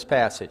here in this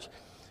passage,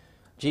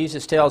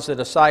 Jesus tells the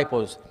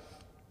disciples,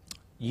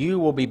 you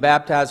will be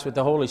baptized with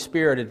the Holy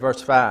Spirit in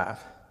verse 5.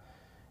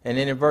 And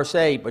then in verse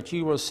 8, but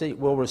you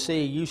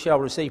you shall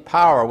receive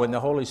power when the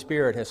Holy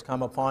Spirit has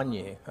come upon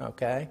you.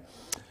 Okay?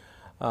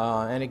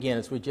 And again,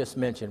 as we just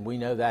mentioned, we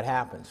know that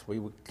happens. We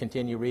will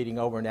continue reading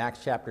over in Acts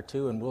chapter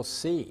 2, and we'll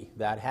see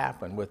that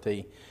happen with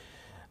the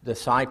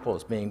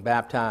disciples being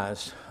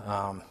baptized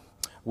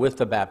with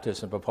the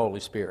baptism of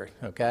Holy Spirit.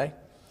 Okay?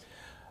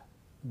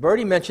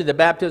 Bertie mentioned the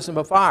baptism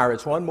of fire.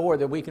 It's one more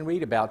that we can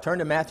read about. Turn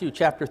to Matthew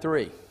chapter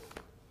 3.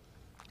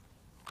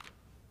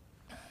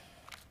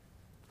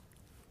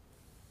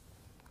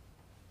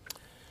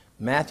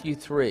 Matthew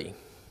 3.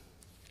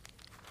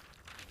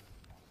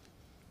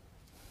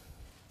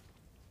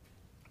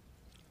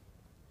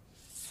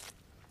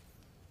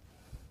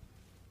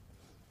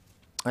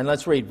 And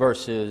let's read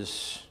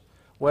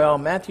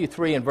Matthew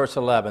 3 and verse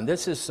 11.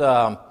 This is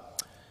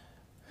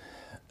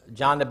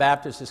John the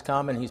Baptist has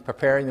come and he's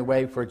preparing the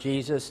way for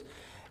Jesus.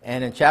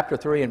 And in chapter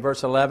 3 and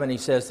verse 11 he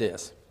says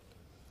this,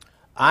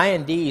 I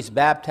indeed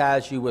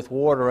baptize you with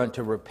water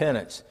unto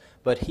repentance,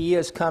 but he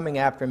is coming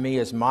after me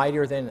is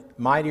mightier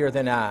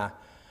than I,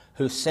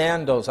 whose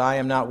sandals I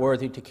am not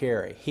worthy to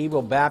carry. He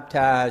will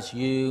baptize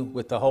you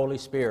with the Holy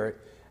Spirit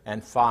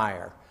and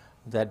fire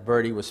that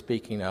Bertie was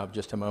speaking of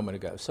just a moment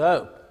ago.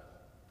 So,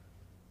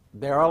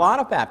 there are a lot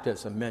of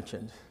baptisms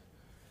mentioned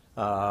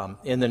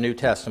in the New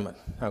Testament,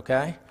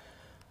 okay?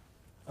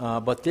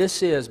 But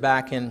this is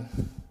back in,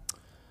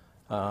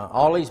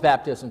 all these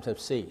baptisms have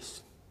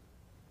ceased.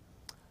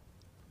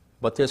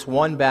 But this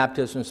one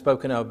baptism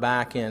spoken of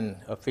back in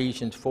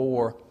Ephesians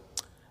 4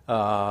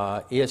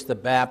 is the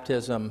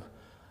baptism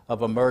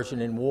of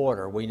immersion in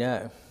water, we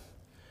know.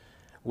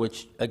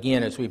 Which,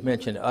 again, as we've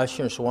mentioned,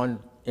 ushers one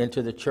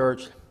into the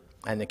church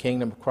and the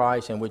kingdom of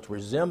Christ, and which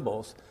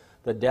resembles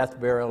the death,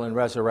 burial, and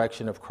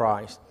resurrection of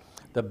Christ.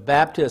 The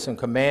baptism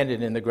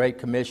commanded in the Great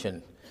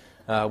Commission,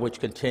 which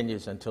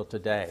continues until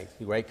today.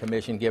 The Great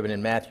Commission given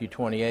in Matthew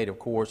 28, of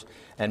course,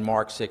 and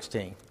Mark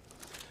 16.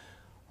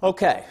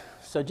 Okay,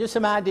 so just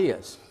some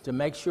ideas to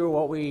make sure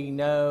what we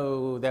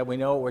know, that we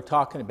know what we're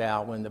talking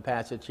about when the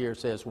passage here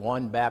says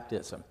one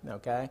baptism,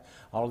 okay?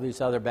 All of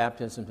these other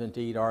baptisms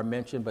indeed are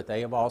mentioned, but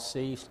they have all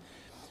ceased.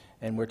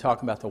 And we're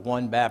talking about the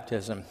one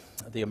baptism,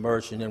 the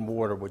immersion in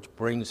water, which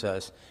brings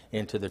us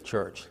into the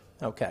church.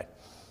 Okay.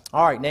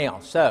 All right, now,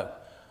 so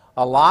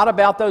a lot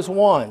about those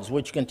ones,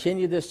 which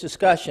continue this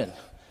discussion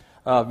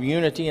of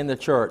unity in the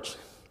church.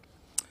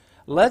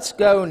 Let's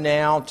go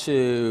now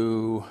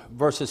to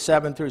verses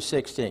 7 through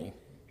 16.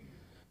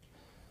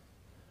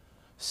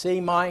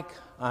 See, Mike,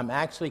 I'm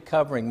actually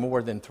covering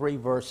more than 3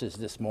 verses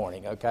this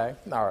morning, okay?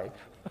 All right.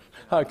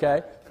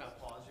 Okay. Can I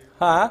pause you?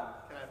 Huh?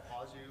 Can I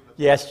pause you?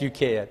 Yes, you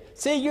can.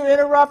 See, you're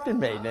interrupting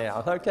me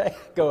now, okay?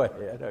 Go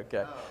ahead,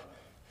 okay.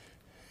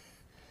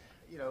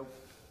 You know,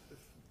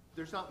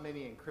 there's not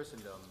many in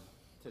Christendom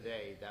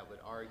today that would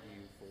argue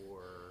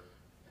for,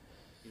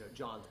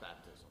 John's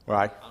baptism.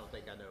 Right. I don't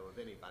think I know of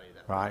anybody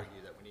that would Right.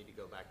 argue that we need to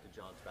go back to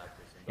John's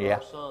baptism. There Yeah.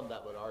 are some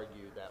that would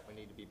argue that we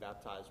need to be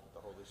baptized with the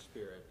Holy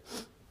Spirit,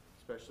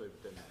 especially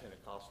within the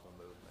Pentecostal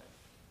movement.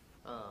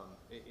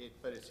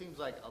 But it seems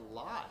like a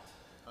lot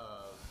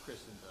of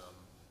Christendom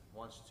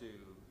wants to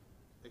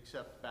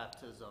accept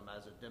baptism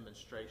as a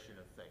demonstration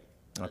of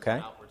faith, Okay. as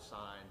an outward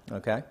sign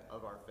Okay.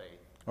 of our faith.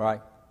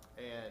 Right.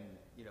 And,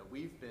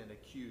 we've been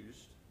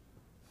accused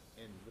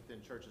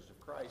within churches of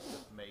Christ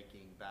of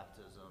making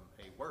baptism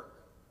a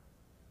work.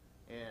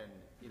 And,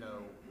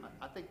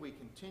 I think we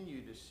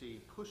continue to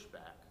see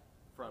pushback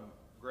from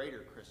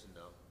greater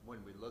Christendom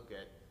when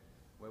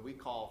we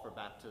call for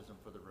baptism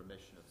for the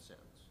remission of sins.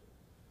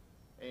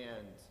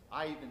 And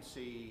I even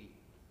see,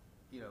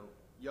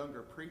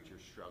 younger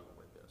preachers struggle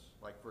with this.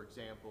 Like, for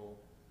example,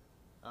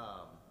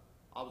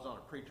 I was on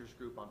a preacher's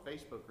group on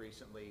Facebook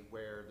recently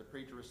where the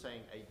preacher was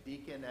saying a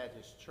deacon at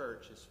his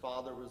church, his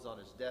father was on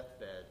his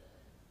deathbed,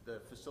 the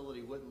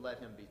facility wouldn't let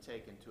him be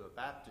taken to a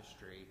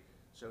baptistry,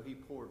 so he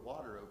poured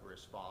water over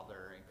his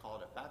father and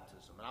called it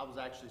baptism. And I was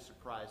actually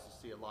surprised to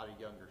see a lot of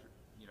younger,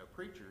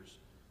 preachers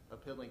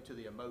appealing to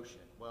the emotion.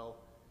 Well,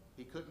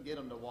 he couldn't get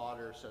them to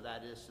water, so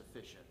that is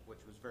sufficient, which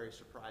was very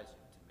surprising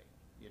to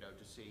me,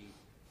 to see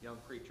young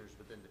preachers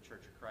within the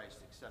Church of Christ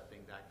accepting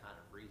that kind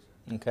of reason.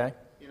 Okay.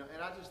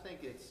 And I just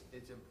think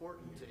it's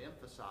important to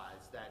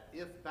emphasize that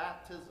if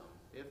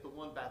the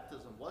one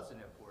baptism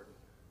wasn't important,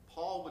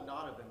 Paul would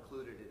not have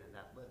included it in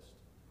that list.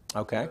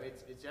 Okay.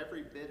 It's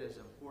every bit as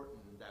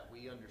important that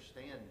we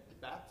understand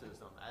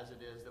baptism as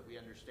it is that we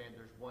understand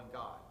there's one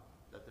God,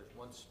 that there's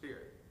one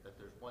Spirit, that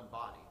there's one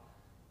body.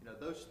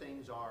 Those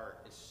things are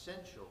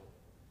essential,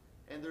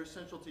 and they're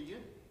essential to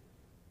unity.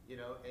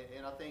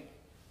 And I think,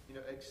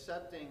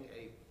 accepting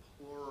a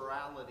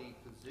plurality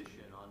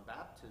position on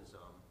baptism,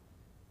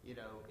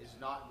 is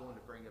not going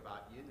to bring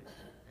about unity.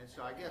 And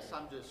so I guess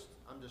I'm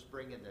just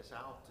bringing this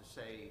out to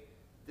say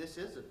this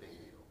is a big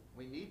deal.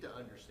 We need to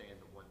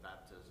understand the one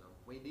baptism.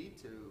 We need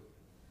to,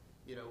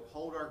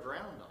 hold our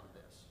ground on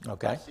this.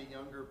 Okay. I see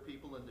younger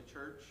people in the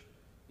church,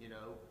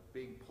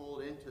 being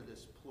pulled into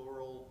this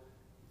plural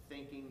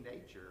thinking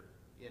nature,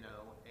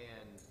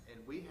 and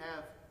we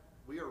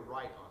are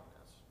right on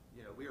this.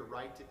 We are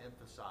right to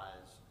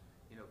emphasize,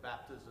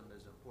 baptism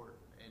is important.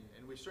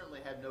 And we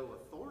certainly have no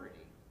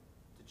authority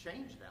to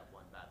change that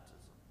one baptism,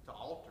 to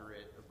alter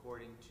it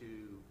according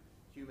to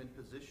human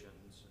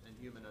positions and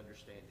human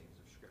understandings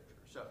of Scripture.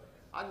 So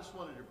I just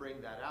wanted to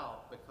bring that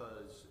out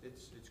because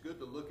it's good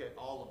to look at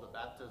all of the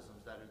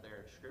baptisms that are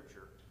there in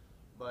Scripture,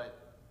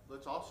 but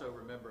let's also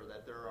remember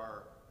that there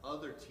are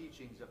other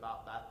teachings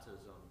about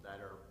baptism that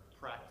are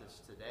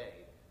practiced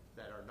today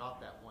that are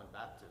not that one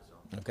baptism.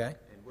 Okay.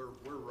 And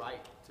we're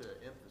right to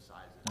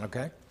emphasize it.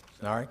 Okay.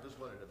 So All right. I just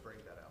wanted to bring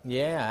that out.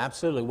 Yeah,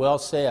 absolutely. Well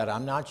said.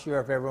 I'm not sure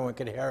if everyone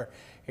could hear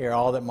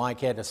all that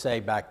Mike had to say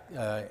back,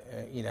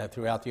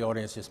 throughout the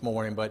audience this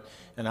morning,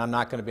 and I'm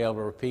not going to be able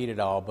to repeat it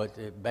all,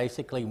 but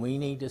basically we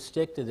need to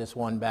stick to this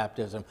one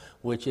baptism,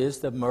 which is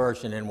the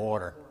immersion in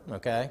water,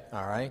 okay?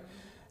 All right?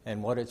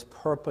 And what its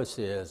purpose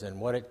is and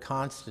what it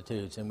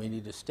constitutes, and we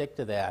need to stick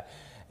to that,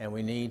 and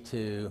we need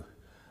to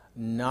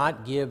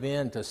not give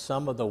in to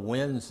some of the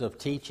winds of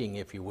teaching,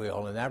 if you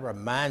will. And that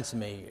reminds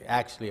me,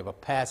 actually, of a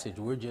passage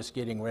we're just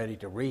getting ready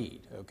to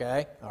read,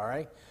 okay? All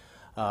right?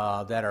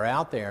 That are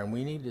out there. And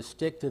we need to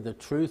stick to the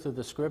truth of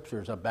the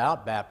Scriptures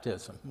about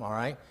baptism, all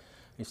right?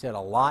 He said a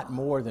lot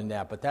more than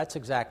that, but that's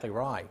exactly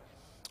right.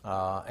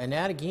 And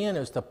that, again,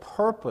 is the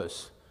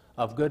purpose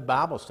of good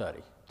Bible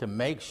study, to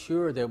make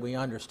sure that we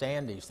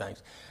understand these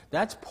things.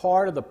 That's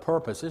part of the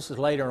purpose. This is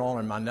later on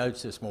in my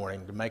notes this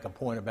morning to make a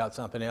point about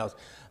something else.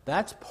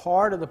 That's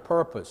part of the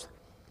purpose.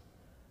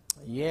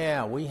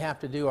 Yeah, we have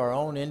to do our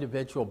own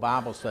individual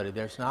Bible study.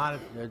 There's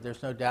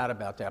no doubt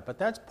about that. But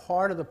that's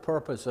part of the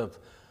purpose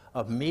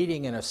of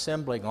meeting and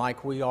assembling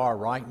like we are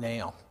right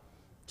now,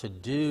 to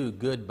do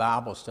good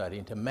Bible study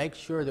and to make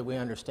sure that we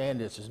understand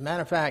this. As a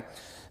matter of fact,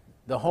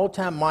 the whole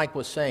time Mike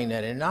was saying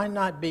that, and it might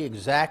not be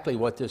exactly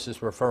what this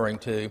is referring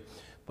to,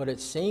 but it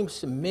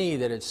seems to me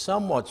that it's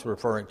somewhat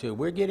referring to.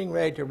 We're getting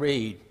ready to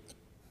read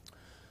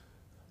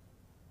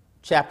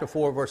chapter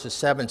 4, verses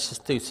 7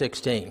 through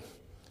 16.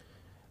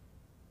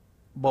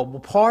 But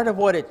part of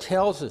what it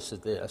tells us is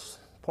this.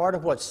 Part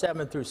of what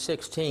 7 through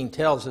 16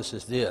 tells us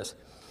is this.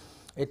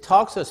 It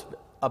talks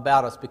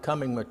about us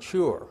becoming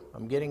mature.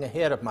 I'm getting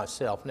ahead of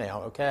myself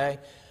now, okay?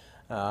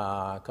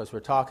 Because we're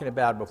talking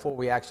about it before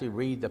we actually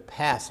read the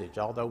passage,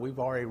 although we've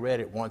already read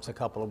it once a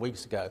couple of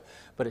weeks ago.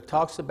 But it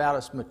talks about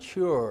us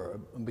mature,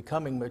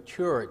 becoming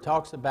mature. It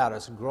talks about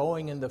us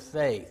growing in the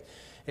faith.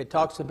 It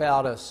talks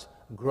about us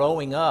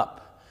growing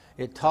up.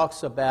 It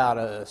talks about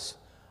us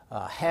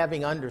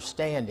having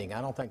understanding.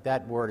 I don't think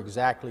that word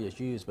exactly is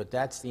used, but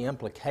that's the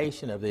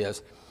implication of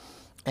this.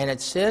 And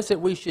it says that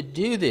we should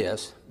do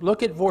this.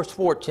 Look at verse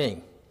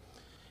 14.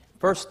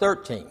 Verse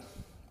 13,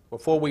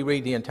 before we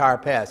read the entire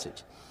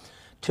passage.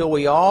 Till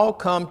we all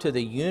come to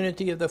the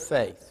unity of the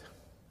faith.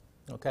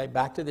 Okay,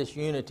 back to this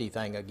unity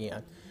thing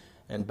again.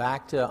 And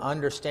back to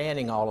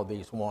understanding all of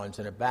these ones.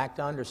 And back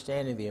to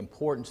understanding the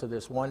importance of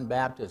this one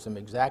baptism,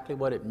 exactly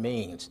what it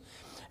means.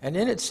 And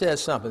then it says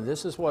something.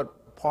 This is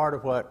what part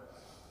of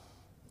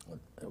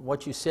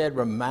what you said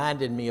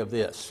reminded me of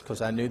this.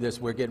 Because I knew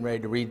this, we're getting ready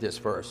to read this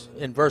verse.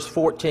 In verse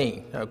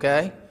 14,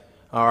 okay?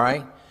 All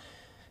right.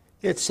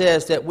 It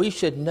says that we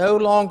should no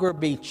longer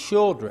be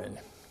children,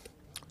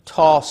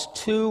 tossed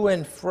to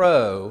and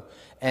fro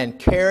and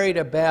carried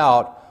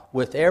about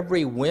with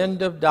every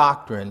wind of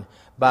doctrine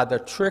by the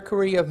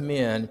trickery of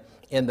men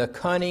in the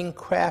cunning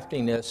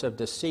craftiness of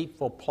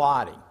deceitful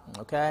plotting.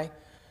 Okay?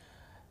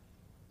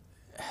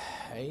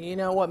 You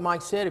know what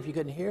Mike said, if you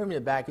couldn't hear him in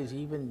the back, is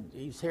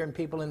he's hearing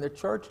people in the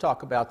church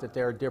talk about that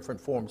there are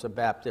different forms of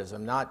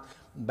baptism,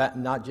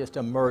 not just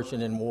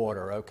immersion in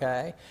water,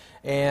 okay?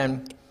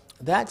 And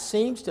that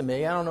seems to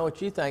me, I don't know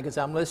what you think as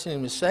I'm listening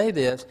to him say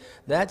this,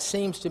 that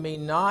seems to me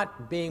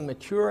not being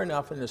mature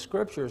enough in the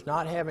Scriptures,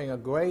 not having a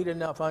great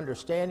enough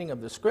understanding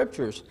of the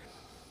Scriptures,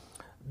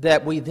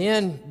 that we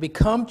then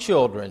become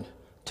children,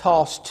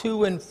 tossed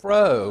to and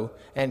fro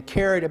and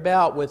carried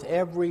about with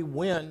every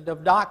wind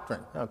of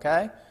doctrine,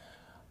 okay?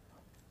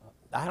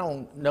 I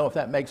don't know if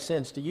that makes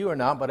sense to you or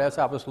not, but as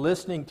I was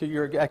listening to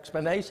your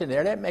explanation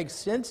there, that makes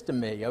sense to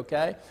me,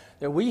 okay?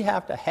 That we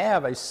have to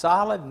have a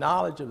solid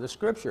knowledge of the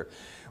Scripture.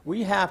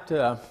 We have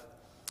to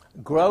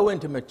grow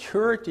into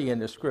maturity in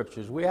the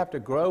Scriptures. We have to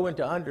grow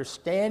into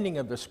understanding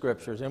of the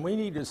Scriptures, and we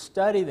need to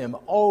study them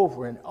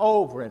over and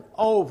over and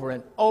over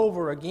and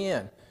over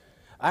again.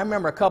 I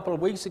remember a couple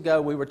of weeks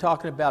ago we were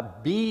talking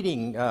about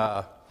beating,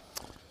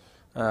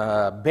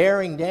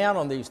 bearing down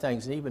on these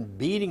things and even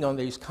beating on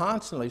these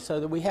constantly so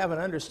that we have an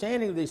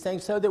understanding of these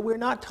things so that we're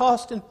not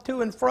tossed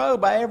to and fro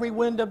by every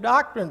wind of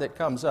doctrine that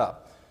comes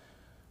up.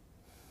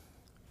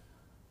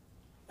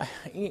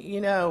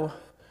 You know,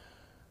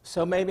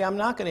 so maybe I'm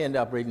not going to end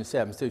up reading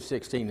 7 through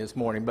 16 this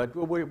morning, but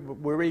we're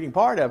reading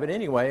part of it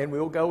anyway, and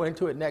we'll go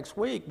into it next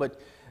week. But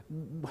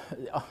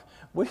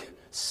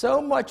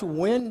so much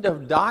wind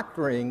of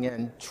doctrine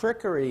and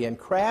trickery and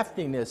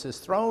craftiness is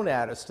thrown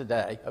at us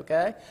today,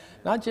 okay?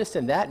 Not just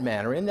in that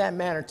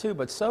manner too,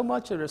 but so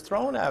much of it is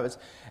thrown at us.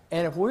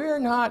 And if we're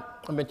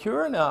not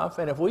mature enough,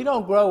 and if we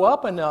don't grow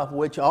up enough,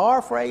 which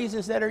are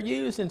phrases that are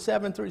used in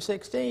 7 through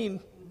 16,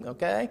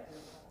 okay?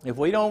 If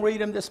we don't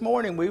read them this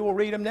morning, we will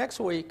read them next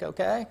week,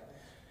 okay?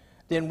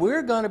 Then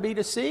we're going to be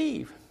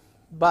deceived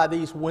by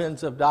these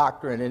winds of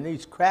doctrine and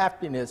these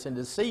craftiness and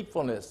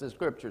deceitfulness, the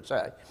Scriptures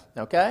say,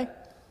 okay?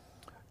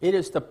 It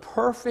is the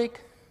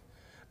perfect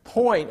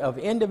point of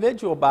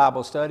individual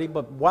Bible study,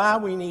 but why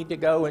we need to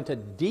go into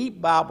deep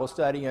Bible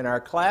study in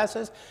our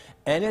classes,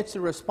 and it's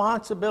the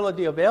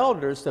responsibility of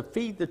elders to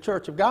feed the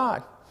church of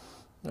God,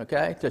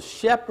 okay? To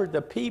shepherd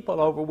the people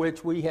over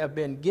which we have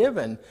been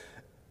given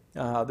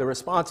the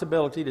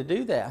responsibility to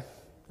do that,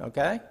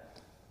 okay?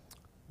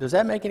 Does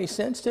that make any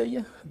sense to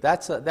you?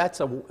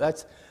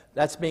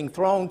 That's being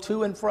thrown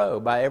to and fro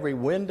by every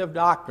wind of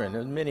doctrine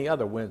and many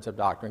other winds of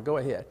doctrine. Go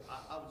ahead.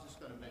 I was just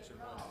going to mention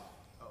one.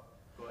 Oh,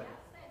 go ahead.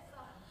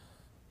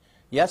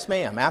 Yes,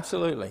 ma'am,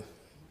 absolutely.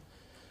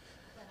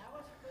 When I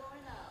was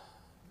growing up,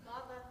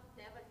 Mother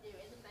never knew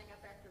anything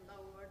about the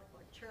Lord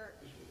or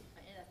church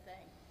or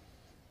anything.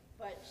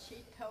 But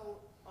she told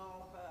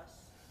all of us,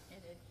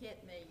 and it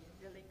hit me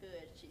really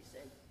good. She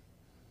said,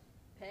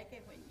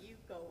 Peggy, when you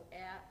go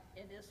out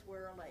in this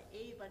world, or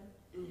even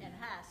in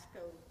high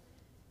school,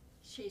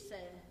 she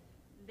said,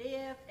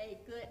 live a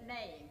good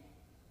name.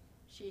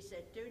 She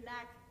said, do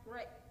not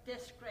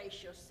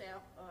disgrace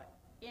yourself or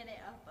any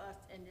of us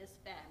in this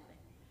family.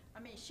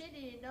 I mean, she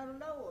didn't know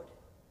the Lord.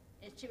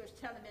 and she was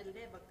telling me to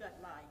live a good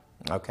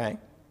life. Okay.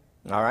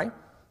 All right.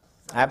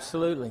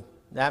 Absolutely.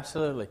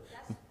 Absolutely.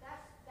 That's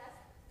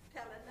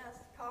telling us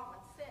common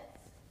sense.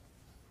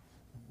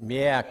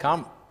 Yeah,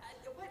 come.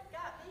 What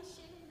got me,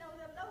 she didn't know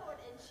the Lord,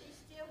 and she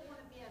still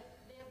wanted me to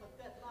live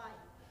a good life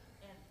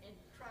and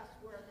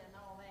trustworthy and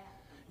all that.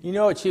 You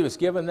know what she was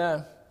given,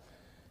 though?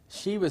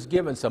 She was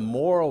given some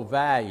moral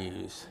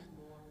values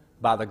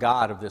by the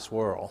God of this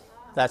world.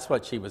 That's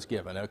what she was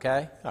given,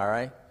 okay? All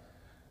right?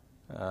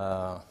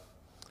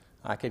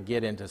 I could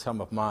get into some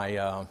of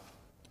my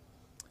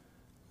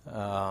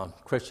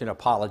Christian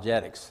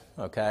apologetics,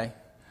 okay?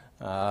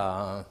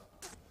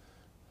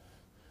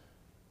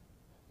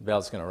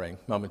 Bell's going to ring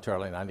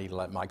momentarily, and I need to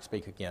let Mike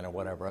speak again or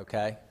whatever,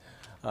 okay?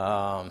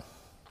 One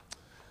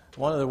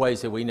of the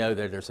ways that we know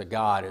that there's a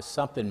God is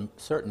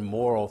certain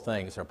moral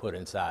things are put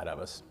inside of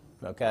us,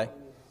 okay?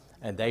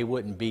 And they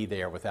wouldn't be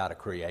there without a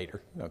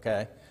creator,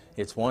 okay?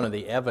 It's one of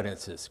the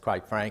evidences,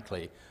 quite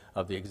frankly,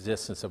 of the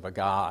existence of a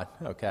God,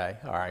 okay?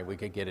 All right, we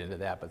could get into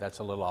that, but that's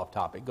a little off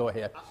topic. Go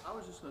ahead. I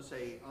was just going to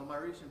say, on my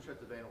recent trip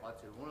to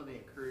Vanuatu, one of the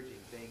encouraging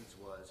things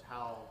was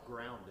how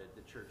grounded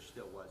the church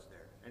still was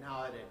there, and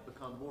how it had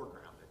become more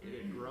grounded.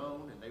 It had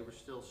grown, and they were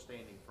still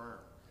standing firm.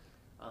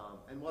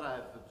 And what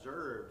I've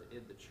observed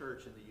in the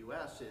church in the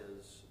U.S.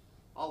 is,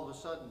 all of a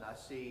sudden, I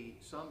see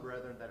some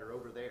brethren that are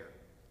over there.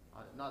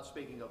 Not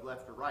speaking of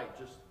left or right,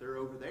 just they're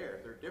over there.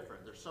 They're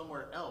different. They're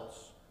somewhere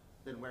else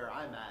than where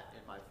I'm at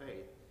in my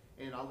faith.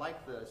 And I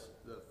like the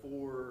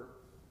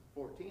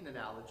 4:14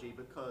 analogy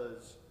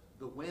because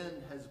the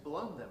wind has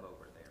blown them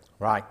over there.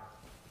 Right,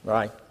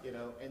 right. You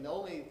know, and the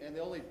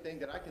only thing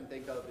that I can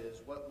think of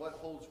is what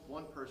holds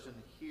one person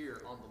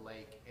here on the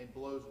lake and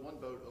blows one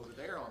boat over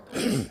there on the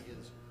lake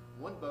is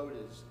one boat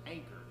is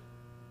anchored,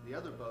 the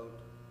other boat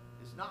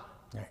is not.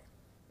 Right.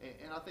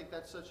 And I think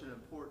that's such an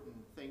important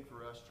thing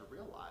for us to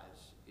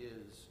realize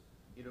is,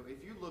 you know,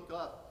 if you look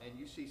up and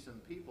you see some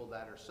people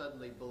that are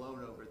suddenly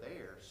blown over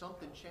there,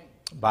 something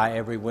changed. By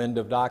every wind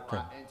of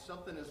doctrine. And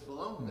something has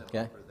blown them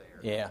Okay. over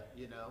there. Yeah.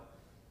 You know,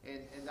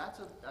 and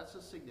that's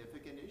a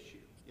significant issue.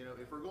 You know,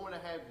 if we're going to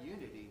have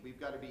unity, we've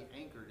got to be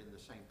anchored in the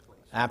same place.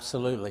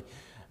 Absolutely.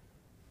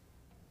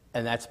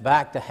 And that's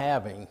back to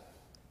having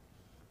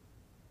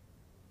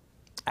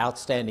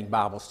outstanding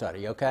Bible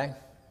study, okay?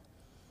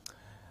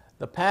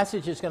 The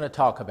passage is going to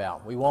talk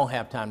about, we won't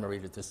have time to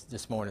read it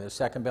this morning, the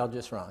second bell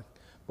just rung,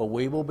 but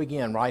we will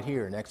begin right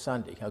here next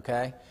Sunday,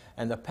 okay?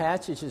 And the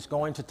passage is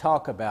going to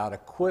talk about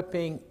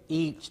equipping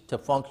each to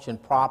function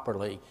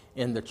properly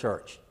in the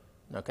church,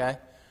 okay?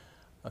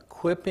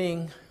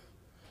 Equipping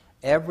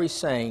every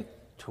saint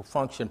to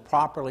function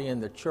properly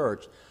in the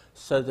church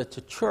so that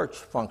the church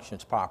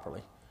functions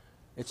properly.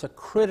 It's a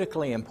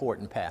critically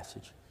important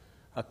passage.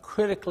 A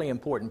critically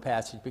important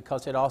passage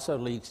because it also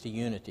leads to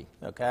unity,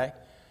 okay?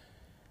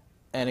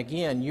 And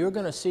again, you're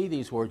going to see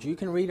these words. You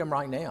can read them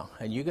right now,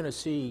 and you're going to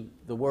see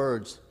the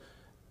words.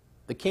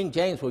 The King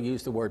James will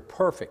use the word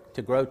perfect,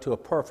 to grow to a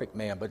perfect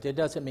man, but it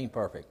doesn't mean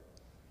perfect.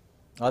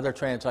 Other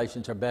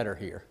translations are better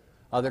here.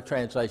 Other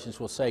translations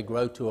will say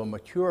grow to a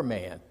mature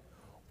man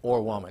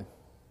or woman.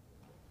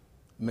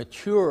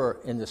 Mature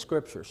in the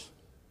Scriptures,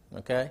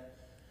 okay?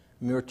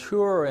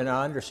 Mature in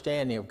our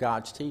understanding of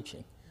God's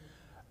teaching.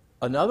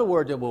 Another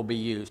word that will be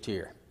used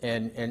here,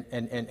 and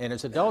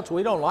as adults,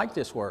 we don't like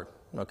this word,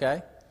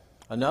 okay?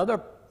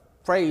 Another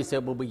phrase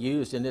that will be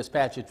used in this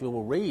passage we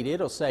will read,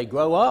 it'll say,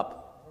 grow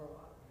up.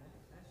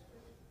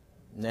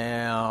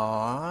 Now,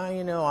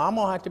 I'm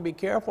going to have to be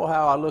careful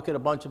how I look at a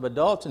bunch of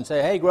adults and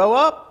say, hey, grow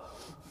up,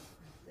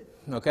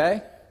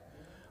 okay?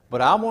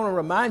 But I want to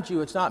remind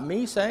you, it's not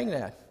me saying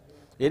that.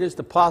 It is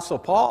the Apostle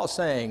Paul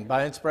saying,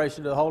 by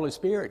inspiration of the Holy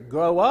Spirit,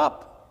 grow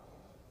up.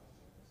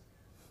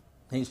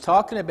 He's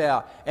talking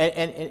about,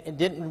 and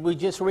didn't we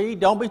just read,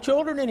 don't be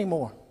children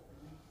anymore.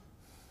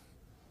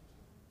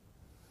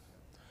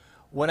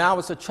 When I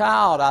was a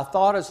child, I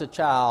thought as a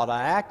child,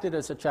 I acted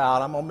as a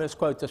child. I'm going to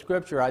misquote the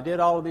scripture. I did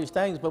all of these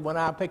things, but when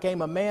I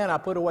became a man, I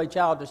put away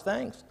childish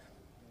things.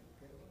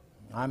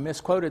 I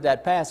misquoted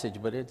that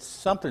passage, but it's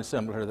something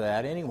similar to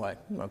that anyway,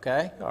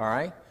 okay? All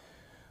right?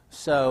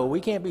 So we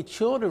can't be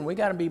children. We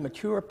got to be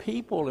mature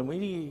people,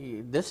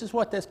 and this is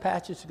what this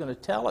passage is going to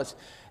tell us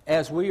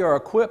as we are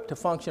equipped to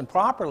function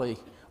properly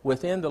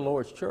within the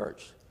Lord's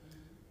church.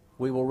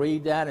 We will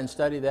read that and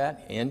study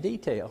that in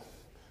detail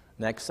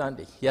next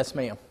Sunday. Yes,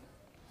 ma'am.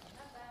 The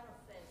Bible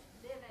says,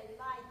 live a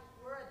life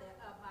worthy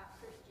of my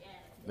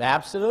Christianity.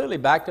 Absolutely.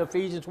 Back to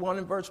Ephesians 1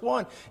 and verse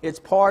 1. It's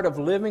part of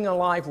living a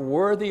life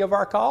worthy of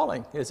our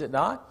calling, is it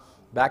not?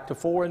 Back to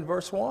 4 and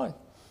verse 1.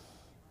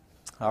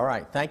 All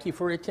right. Thank you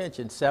for your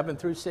attention. 7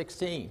 through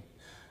 16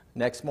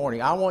 next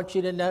morning. I want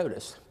you to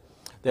notice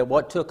that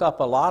what took up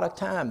a lot of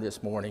time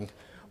this morning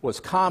was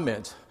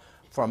comments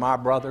from our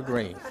brother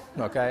Green,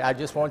 okay? I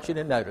just want you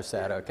to notice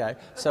that, okay?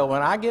 So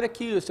when I get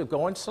accused of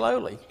going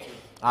slowly,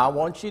 I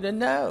want you to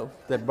know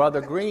that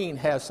Brother Green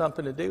has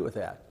something to do with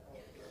that.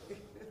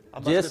 I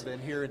must have been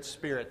here in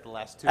spirit the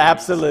last 2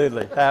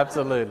 Absolutely,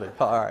 absolutely.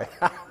 All right.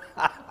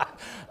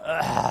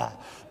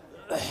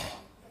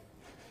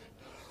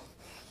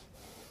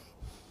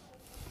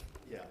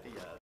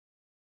 Yeah,